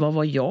riktigt? Vad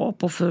var jag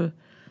på för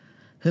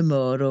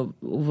humör och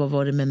vad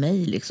var det med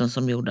mig liksom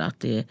som gjorde att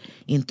det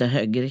inte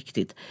högg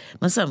riktigt.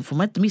 Men sen får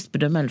man inte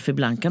missbedöma heller, för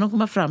ibland kan de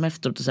komma fram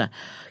efteråt och säga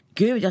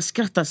gud, jag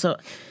skrattar så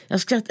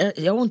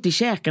jag har ont i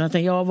käkarna,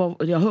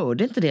 jag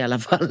hörde inte det i alla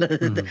fall.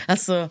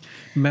 Alltså,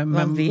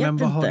 men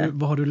inte.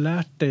 Vad har du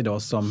lärt dig då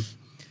som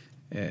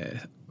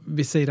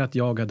vi säger att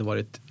jag hade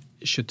varit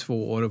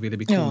 22 år och ville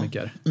bli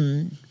komiker. Ja.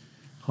 Mm.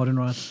 Har du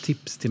några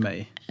tips till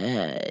mig?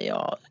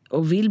 Ja,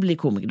 och vill bli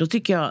komiker, då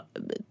tycker jag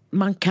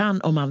man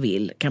kan, om man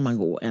vill, kan man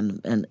gå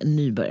en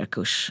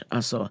nybörjarkurs,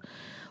 alltså,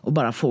 och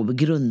bara få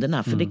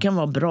grunderna, för det kan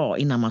vara bra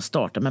innan man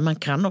startar, men man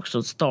kan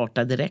också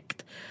starta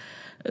direkt.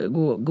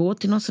 Gå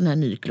till någon sån här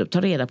ny klubb,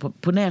 ta reda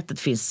på nätet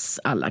finns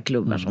alla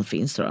klubbar som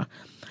finns, tror jag.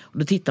 Och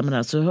då tittar man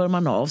där, så hör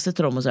man av sig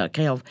till dem och säger,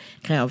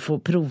 kan jag få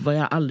prova,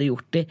 jag har aldrig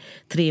gjort det,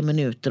 3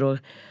 minuter,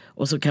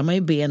 och så kan man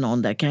ju be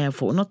någon där, kan jag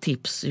få något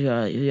tips hur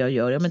jag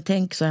gör? Ja, men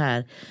tänk så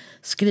här,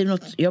 skriv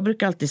något. Jag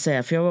brukar alltid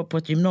säga, för jag var på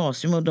ett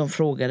gymnasium och de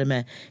frågade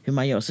mig hur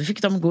man gör, så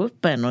fick de gå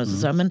upp en och så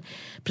sa, men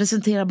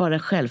presentera bara dig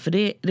själv, för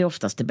det är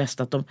oftast det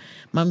bästa, att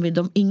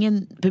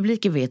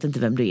publiken vet inte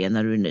vem du är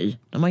när du är ny,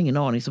 de har ingen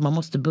aning, så man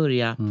måste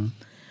börja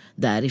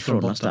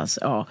därifrån någonstans.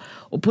 Ja.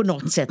 Och på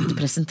något sätt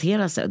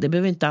presentera sig. Det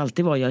behöver inte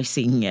alltid vara jag är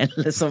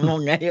singel som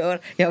många gör.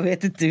 Jag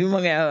vet inte hur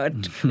många jag har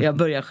hört. Jag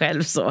börjar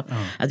själv så.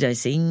 Att jag är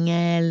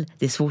singel.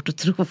 Det är svårt att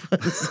tro.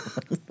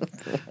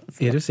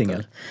 Är du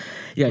singel?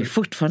 Jag är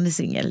fortfarande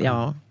singel,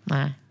 ja.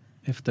 Nej.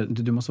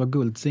 Du måste vara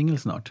guldsingel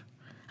snart.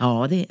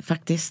 Ja, det är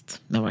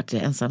faktiskt. Jag har varit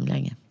ensam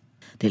länge.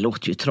 Det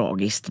låter ju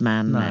tragiskt,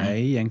 men...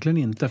 Nej, egentligen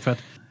inte.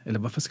 Eller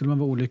varför skulle man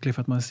vara olycklig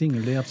för att man är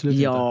singel? Det är absolut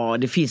inte. Ja,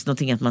 det finns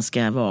någonting att man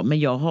ska vara. Men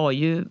jag har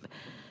ju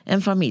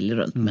en familj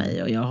runt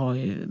mig och jag har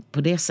ju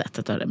på det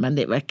sättet av det. Men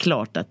det var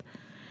klart att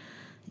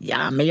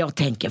men jag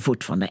tänker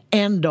fortfarande,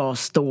 en dag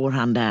står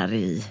han där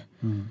i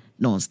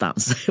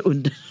någonstans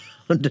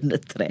under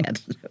ett träd.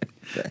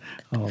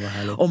 Ja, vad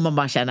härligt. Och man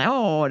bara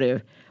känner, du.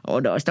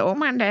 Och då står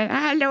man där,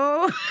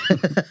 hallå!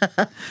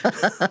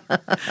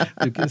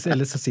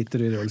 Eller så sitter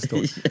du i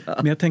rullstol. Ja.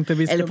 Men jag tänkte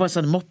eller på en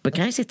sån moppe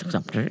kan jag sitta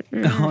också.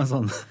 Ja,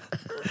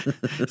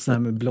 sån här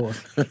med blås.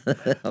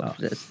 Ja.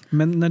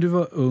 Men när du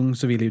var ung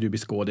så ville ju du bli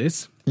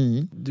skådis.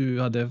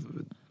 Du hade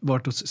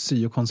varit hos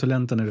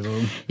syokonsulenten när du var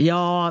ung.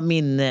 Ja,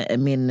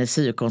 min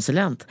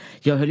syokonsulent.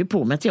 Jag höll ju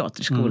på med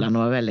teaterskolan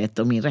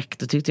och min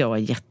rektor tyckte jag var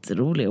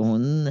jätterolig. Och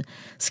hon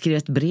skrev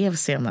ett brev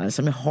senare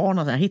som jag har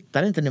någonstans, jag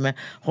hittar inte nu, men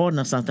har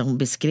någonstans där hon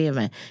beskrev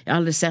mig. Jag har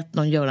aldrig sett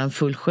någon göra en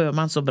full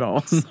sjöman så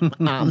bra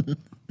som han.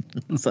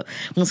 Så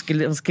hon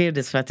skrev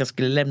det för att jag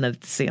skulle lämna det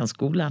till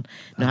scenskolan.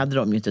 Nu hade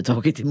de ju inte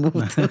tagit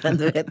emot, men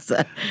du vet, så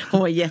här, hon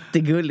var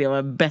jättegullig, jag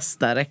var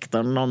bästa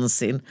rektorn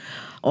någonsin.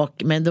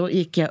 Men då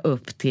gick jag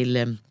upp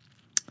till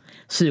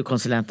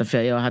syokonsulenten,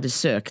 för jag hade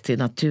sökt till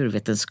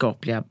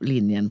naturvetenskapliga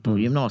linjen på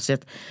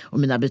gymnasiet, och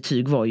mina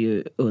betyg var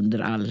ju under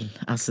all,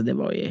 alltså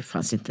det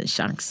fanns inte en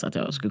chans att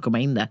jag skulle komma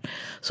in där.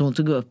 Så hon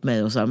tog upp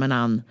mig och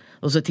sa,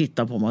 och så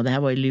tittade på mig, och det här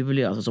var i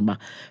Luleå, och så bara,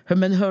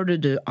 men hörde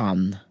du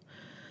Ann,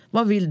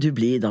 vad vill du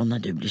bli då när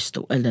du blir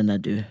stor, eller när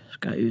du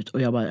ska ut?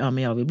 Och jag bara,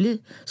 men jag vill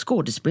bli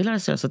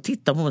skådespelare. Så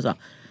tittade på mig och sa,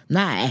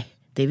 nej,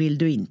 det vill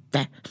du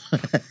inte.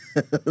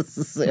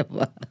 Så jag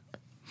bara,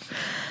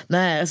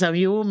 nej, jag sa,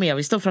 jo, men jag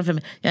vill stå framför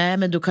mig. Ja,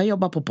 men du kan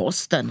jobba på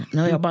posten.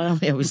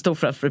 Jag vill stå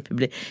framför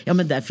publik. Ja,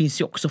 men där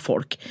finns ju också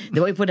folk. Det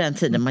var ju på den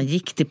tiden man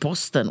gick till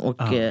posten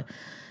och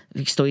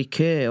fick stå i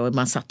kö och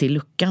man satt i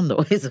luckan då.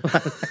 Alltså,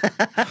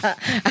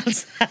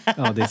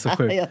 ja, det är så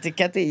sjukt. Jag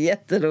tycker att det är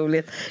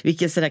jätteroligt.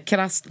 Vilken sån där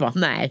krasst var.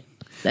 Nej,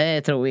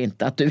 det tror jag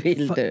inte att du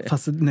vill.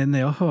 Fast när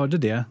jag hörde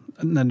det,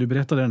 när du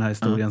berättade den här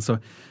historien,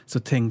 så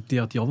tänkte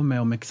jag att jag var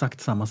med om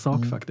exakt samma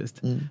sak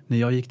faktiskt. När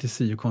jag gick till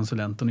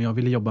syokonsulenten och jag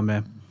ville jobba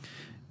med,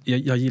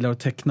 jag gillar att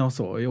teckna och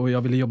så, och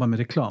jag ville jobba med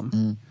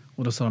reklam.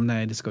 Och då sa de,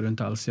 nej, det ska du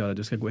inte alls göra,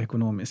 du ska gå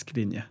ekonomisk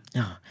linje.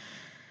 Ja.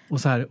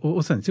 Och, så här,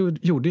 och sen så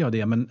gjorde jag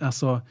det, men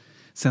alltså,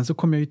 sen så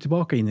kom jag ju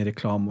tillbaka in i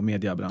reklam- och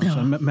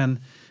mediebranschen. Men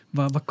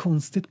vad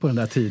konstigt på den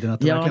där tiden att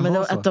det verkligen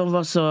var så. Att de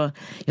var så.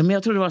 Ja, men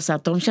jag tror det var så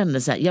att de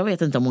kände så här, jag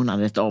vet inte om hon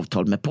hade ett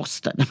avtal med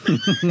posten.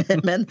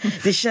 Men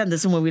det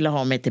kändes som hon ville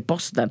ha mig till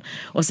posten.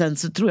 Och sen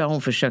så tror jag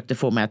hon försökte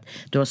få mig att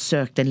du har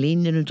sökt en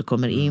linje du inte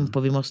kommer in på,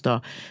 vi måste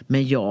ha.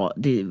 Men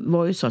det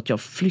var ju så att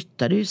jag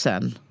flyttade ju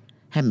sen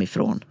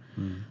hemifrån.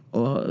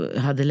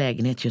 Och hade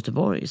lägenhet i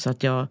Göteborg, så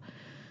att jag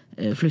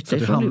flyttade.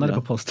 Så du hamnade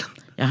på posten?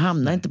 Jag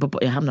hamnade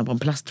på en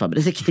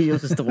plastfabrik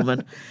just då,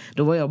 men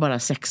då var jag bara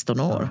 16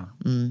 år.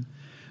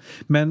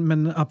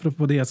 Men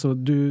apropå det, så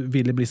du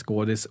ville bli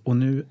skådis och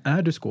nu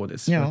är du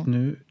skådis. Ja. För att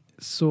nu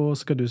så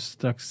ska du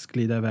strax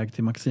glida iväg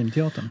till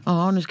Maximteatern.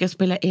 Ja, nu ska jag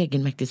spela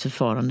egenmäktigt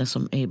förfarande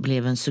som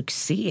blev en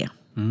succé.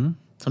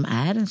 Som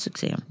är en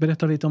succé.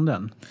 Berätta lite om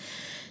den.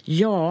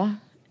 Ja,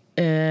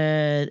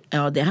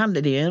 det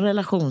är en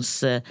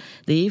relations...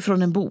 Det är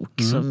från en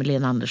bok som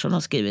Lena Andersson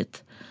har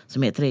skrivit,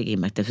 som heter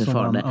egenmäktigt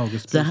förfarande. Som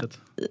Augustpriset.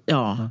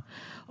 Ja,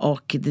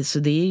 och så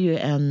det är ju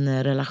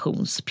en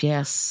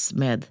relationspjäs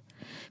med...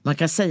 Man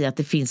kan säga att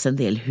det finns en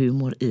del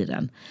humor i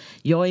den.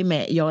 Jag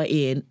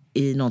är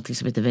i någonting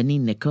som heter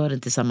Väninnekören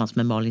tillsammans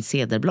med Malin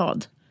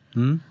Cederblad.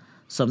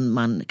 som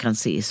man kan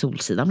se i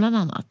Solsidan bland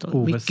annat.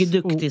 Och mycket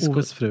duktig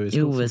Oves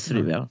fru. Oves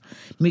fru, ja.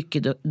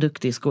 Mycket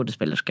duktig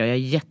skådespelerska. Jag är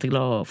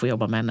jätteglad att få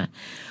jobba med henne.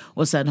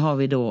 Och sen har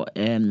vi då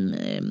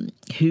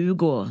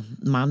Hugo,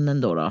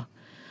 mannen då.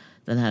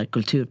 Den här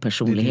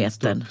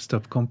kulturpersonligheten.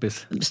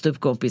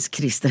 Ståuppkompis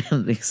Christer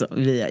Henriksson.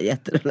 Vi är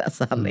jätteroliga,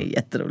 så han är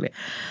jätterolig.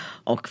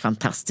 Och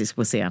fantastisk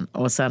på scen.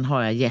 Och sen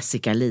har jag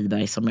Jessica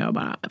Lidberg som jag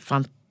bara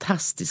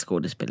fantastisk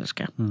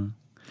skådespelerska.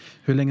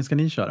 Hur länge ska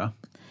ni köra?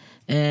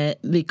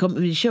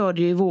 Vi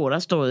körde ju i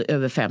våras då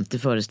över 50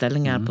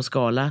 föreställningar på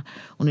Skala.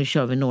 Och nu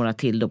kör vi några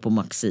till då på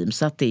Maxim.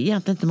 Så att det är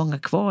egentligen inte många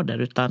kvar där,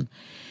 utan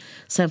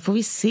sen får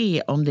vi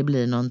se om det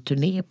blir någon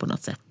turné på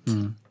något sätt.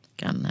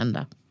 Kan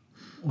hända.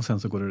 Och sen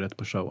så går du rätt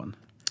på showen?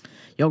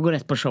 Jag går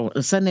rätt på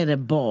showen. Sen är det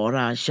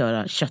bara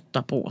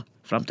kötta på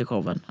fram till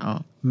showen.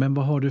 Ja. Men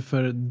vad har du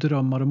för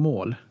drömmar och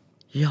mål?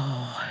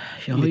 Ja,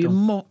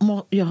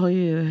 jag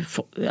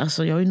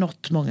har ju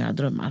nått många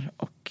drömmar.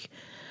 Och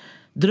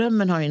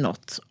drömmen har ju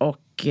nått.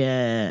 Och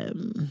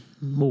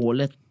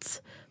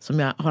målet som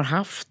jag har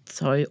haft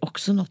har ju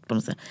också nått på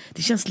något sätt.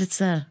 Det känns lite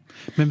så här...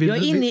 Men jag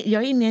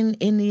är inne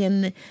i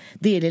en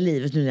del i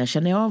livet nu när jag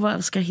känner,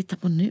 vad ska jag hitta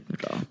på nu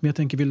då? Men jag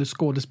tänker, vill du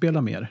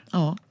skådespela mer?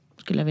 Ja,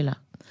 skulle jag vilja.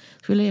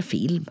 Skulle jag göra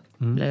film,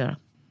 vill jag göra.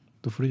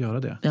 Då får du göra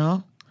det.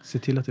 Ja. Se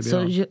till att det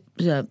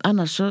blir av.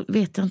 Annars så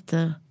vet jag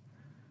inte...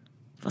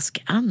 Vad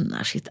ska jag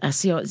annars hitta?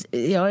 Alltså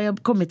jag har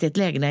kommit till ett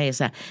läge när jag är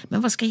så här,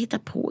 men vad ska jag hitta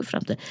på i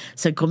framtiden?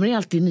 Sen kommer det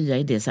alltid nya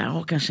idéer, så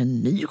här, kanske en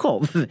ny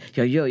show.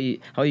 Jag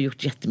har ju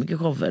gjort jättemycket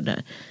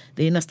shower.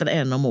 Det är nästan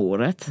en om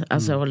året.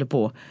 Alltså jag håller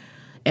på,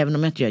 även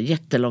om jag inte gör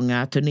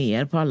jättelånga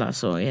turnéer på alla,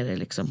 så är det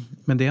liksom...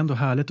 Men det är ändå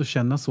härligt att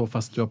känna så,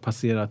 fast du har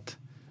passerat...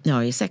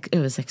 Ja, jag är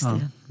över 60. Ja.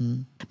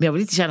 Men jag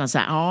vill inte känna så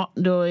här,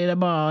 då är det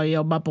bara att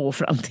jobba på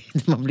fram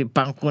till man blir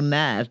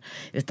pensionär.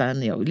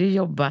 Utan jag vill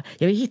jobba,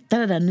 jag vill hitta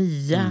det där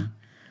nya...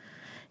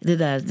 Det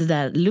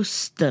där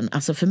lusten,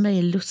 alltså för mig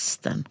är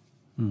lusten.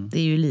 Det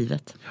är ju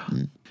livet.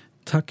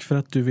 Tack för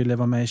att du ville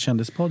vara med i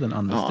Kändispodden,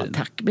 Ann Westin. Ja,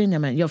 tack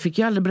Benjamin. Jag fick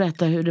ju aldrig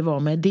berätta hur det var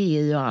med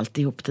DI och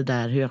alltihop det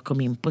där, hur jag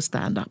kom in på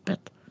stand-upet.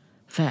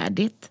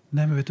 Färdigt.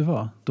 Nej, men vet du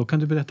vad? Då kan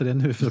du berätta det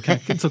nu, för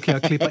så kan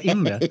jag klippa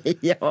in det.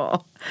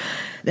 Ja,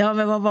 men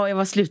jag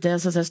var slutade,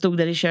 jag stod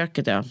där i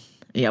köket.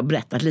 Jag har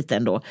berättat lite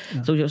ändå.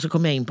 Ja. Så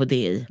kom jag in på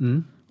DI.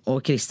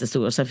 Och Christer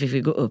stod, och sen fick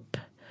vi gå upp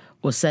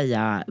och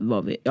säga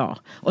vad vi... Ja.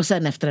 Och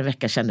sen efter en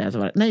vecka kände jag att det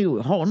var... Nej, jag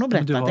har nog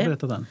berättat det. Du har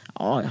berättat den?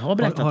 Ja, jag har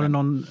berättat den. Har du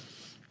någon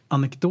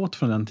anekdot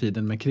från den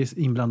tiden med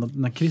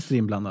när Chris är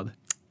inblandad?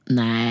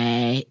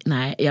 Nej.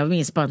 Jag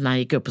minns bara att när han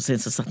gick upp på scen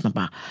så satt man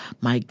bara,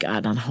 my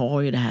God, han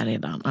har ju det här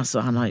redan. Alltså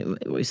han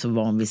var ju så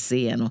van vid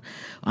scen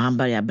och han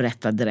började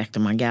berätta direkt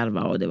om han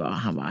garva, och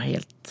han var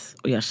helt...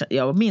 Och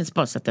jag minns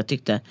bara så att jag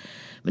tyckte...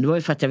 Men det var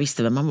ju för att jag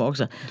visste vem han var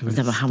också.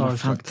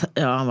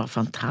 Han var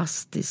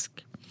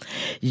fantastisk.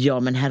 Ja,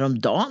 men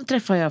häromdagen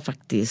träffade jag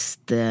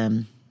faktiskt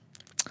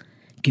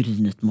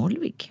Grynet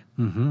Molvig.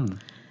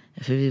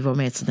 För vi var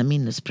med i ett sånt där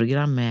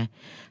minnesprogram med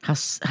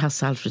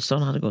Hasse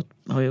Alfredsson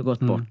har ju gått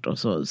bort, och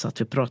så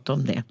satt vi och pratade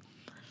om det.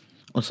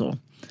 Och så.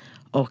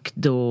 Och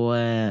då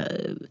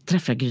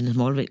träffade jag Grynet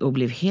Molvig och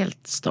blev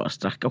helt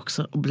starstruck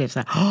också. Och blev så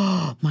här,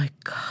 oh my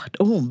God.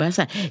 Och hon började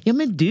så här, ja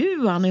men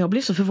du Anna, jag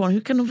blev så förvånad.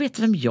 Hur kan hon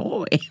veta vem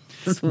jag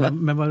är?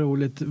 Men vad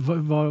roligt.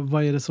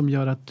 Vad är det som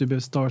gör att du blev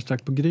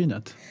starstruck på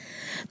Grynet?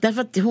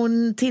 Därför att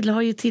hon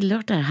har ju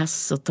tillhört det här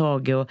Hasse och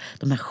Tage och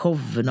de här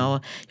showerna.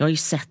 Och jag har ju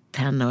sett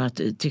henne och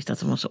jag tyckte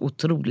att hon var så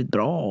otroligt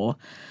bra.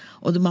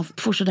 Och man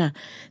får sådär,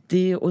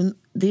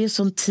 det är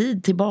sån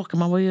tid tillbaka.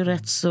 Man var ju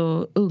rätt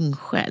så ung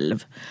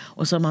själv.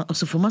 Och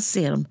så får man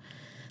se dem.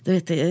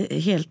 Det är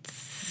helt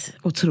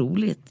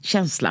otroligt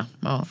känsla.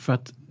 Ja. För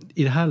att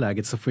i det här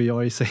läget så får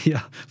jag ju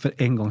säga för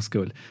en gångs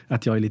skull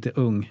att jag är lite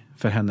ung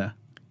för henne.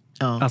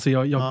 Ja. Alltså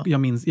jag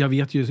minns, jag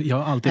vet ju, jag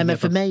har alltid Nej, men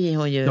för mig är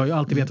hon ju... Jag har ju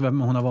alltid vetat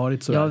vem hon har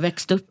varit. Så jag har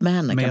växt upp med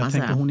henne, men kan man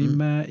säga. Men jag tänkte,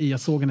 hon är med jag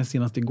såg henne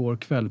senast igår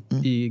kväll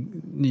i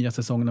nya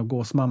säsongen av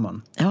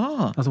Gåsmamman.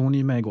 Ja. Alltså hon är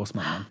ju med i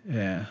Gåsmamman.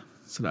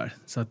 Sådär.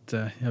 Så att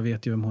jag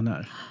vet ju vem hon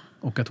är.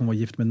 Och att hon var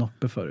gift med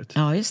Noppe förut.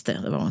 Ja, just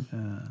det var hon.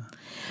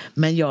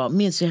 Men jag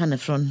minns ju henne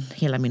från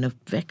hela min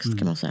uppväxt,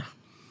 kan man säga.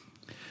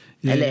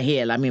 Eller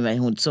hela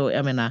min... Så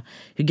jag menar,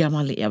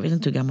 jag vet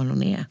inte hur gammal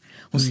hon är.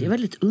 Hon ser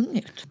väldigt ung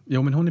ut.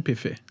 Jo, men hon är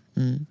piffig.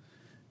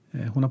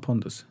 Hon har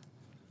pondus.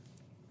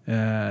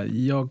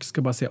 Jag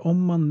ska bara säga,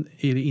 om man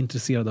är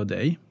intresserad av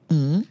dig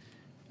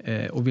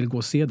och vill gå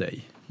och se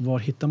dig, var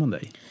hittar man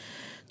dig?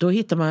 Då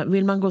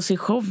vill man gå och se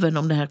showen,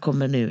 om det här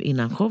kommer nu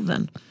innan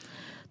showen.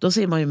 Då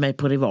ser man ju mig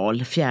på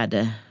Rival 4.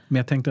 Men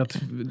jag tänkte att...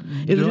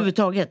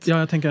 Överhuvudtaget. Ja,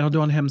 jag tänker att du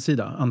har en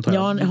hemsida, antar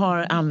jag. Jag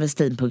har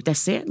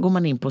anvestin.se. Går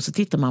man in på så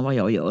tittar man vad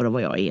jag gör och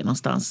vad jag är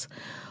någonstans.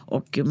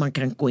 Och man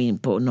kan gå in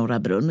på Norra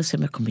Brunn och se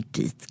om jag kommer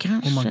dit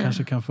kanske. Och man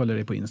kanske kan följa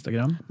dig på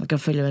Instagram. Man kan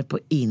följa mig på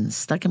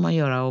Insta kan man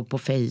göra, och på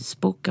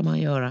Facebook kan man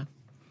göra.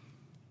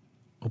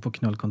 Och på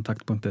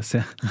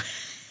knullkontakt.se.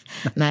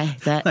 Nej,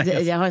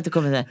 jag har inte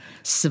kommit där.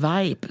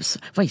 Swipe.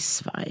 Vad är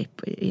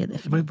swipe? Är det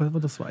för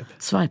Vadå swipe?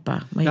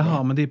 Swipa.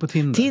 Jaha, men det är på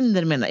Tinder.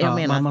 Tinder menar jag.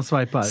 Menar man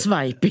swipar.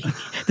 Swiping.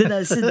 Den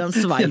där sidan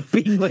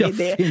swiping. Vad är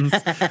det?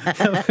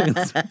 Jag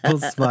finns på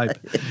Swipe.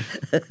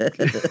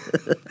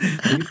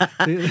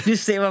 Du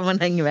ser vad man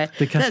hänger med.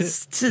 Det kanske, den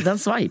sidan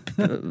swipe.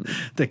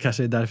 Det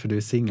kanske är därför du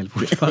är singel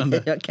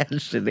fortfarande. Ja,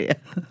 kanske det.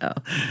 Ja.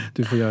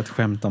 Du får göra ett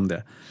skämt om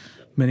det.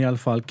 Men i alla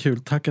fall, kul.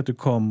 Tack att du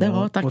kom.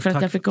 Tack för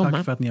att jag fick komma.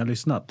 Tack för att ni har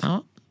lyssnat.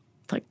 Ja,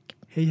 tack.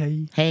 Hej,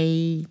 hej.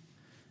 Hej.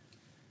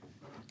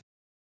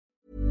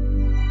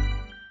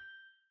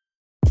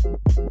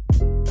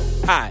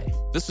 Hi,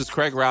 this is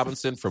Craig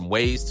Robinson from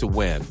Ways to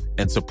Win,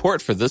 and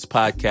support for this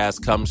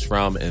podcast comes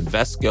from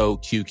Invesco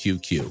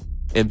QQQ.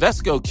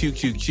 Invesco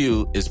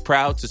QQQ is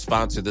proud to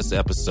sponsor this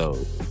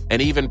episode,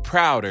 and even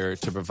prouder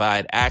to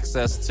provide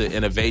access to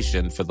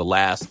innovation for the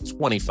last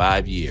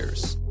 25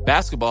 years.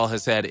 Basketball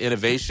has had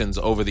innovations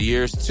over the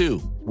years,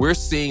 too. We're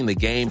seeing the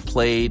game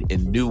played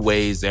in new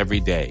ways every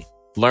day.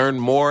 Learn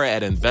more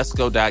at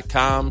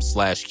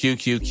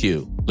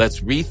Invesco.com/QQQ.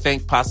 Let's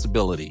rethink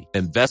possibility.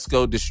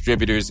 Invesco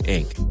Distributors,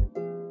 Inc.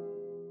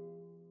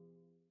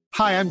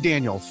 Hi, I'm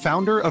Daniel,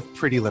 founder of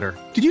Pretty Litter.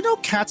 Did you know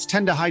cats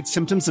tend to hide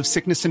symptoms of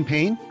sickness and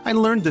pain? I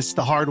learned this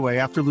the hard way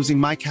after losing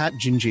my cat,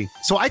 Gingy.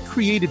 So I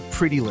created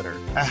Pretty Litter,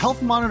 a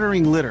health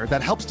monitoring litter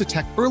that helps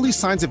detect early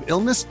signs of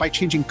illness by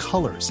changing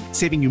colors,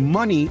 saving you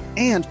money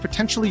and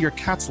potentially your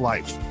cat's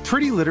life.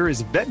 Pretty Litter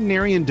is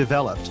veterinarian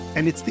developed,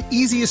 and it's the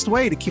easiest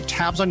way to keep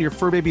tabs on your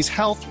fur baby's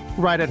health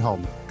right at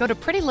home. Go to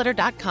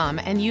prettylitter.com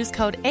and use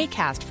code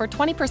ACAST for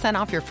 20%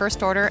 off your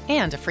first order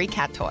and a free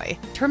cat toy.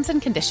 Terms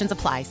and conditions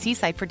apply. See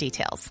site for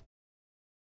details.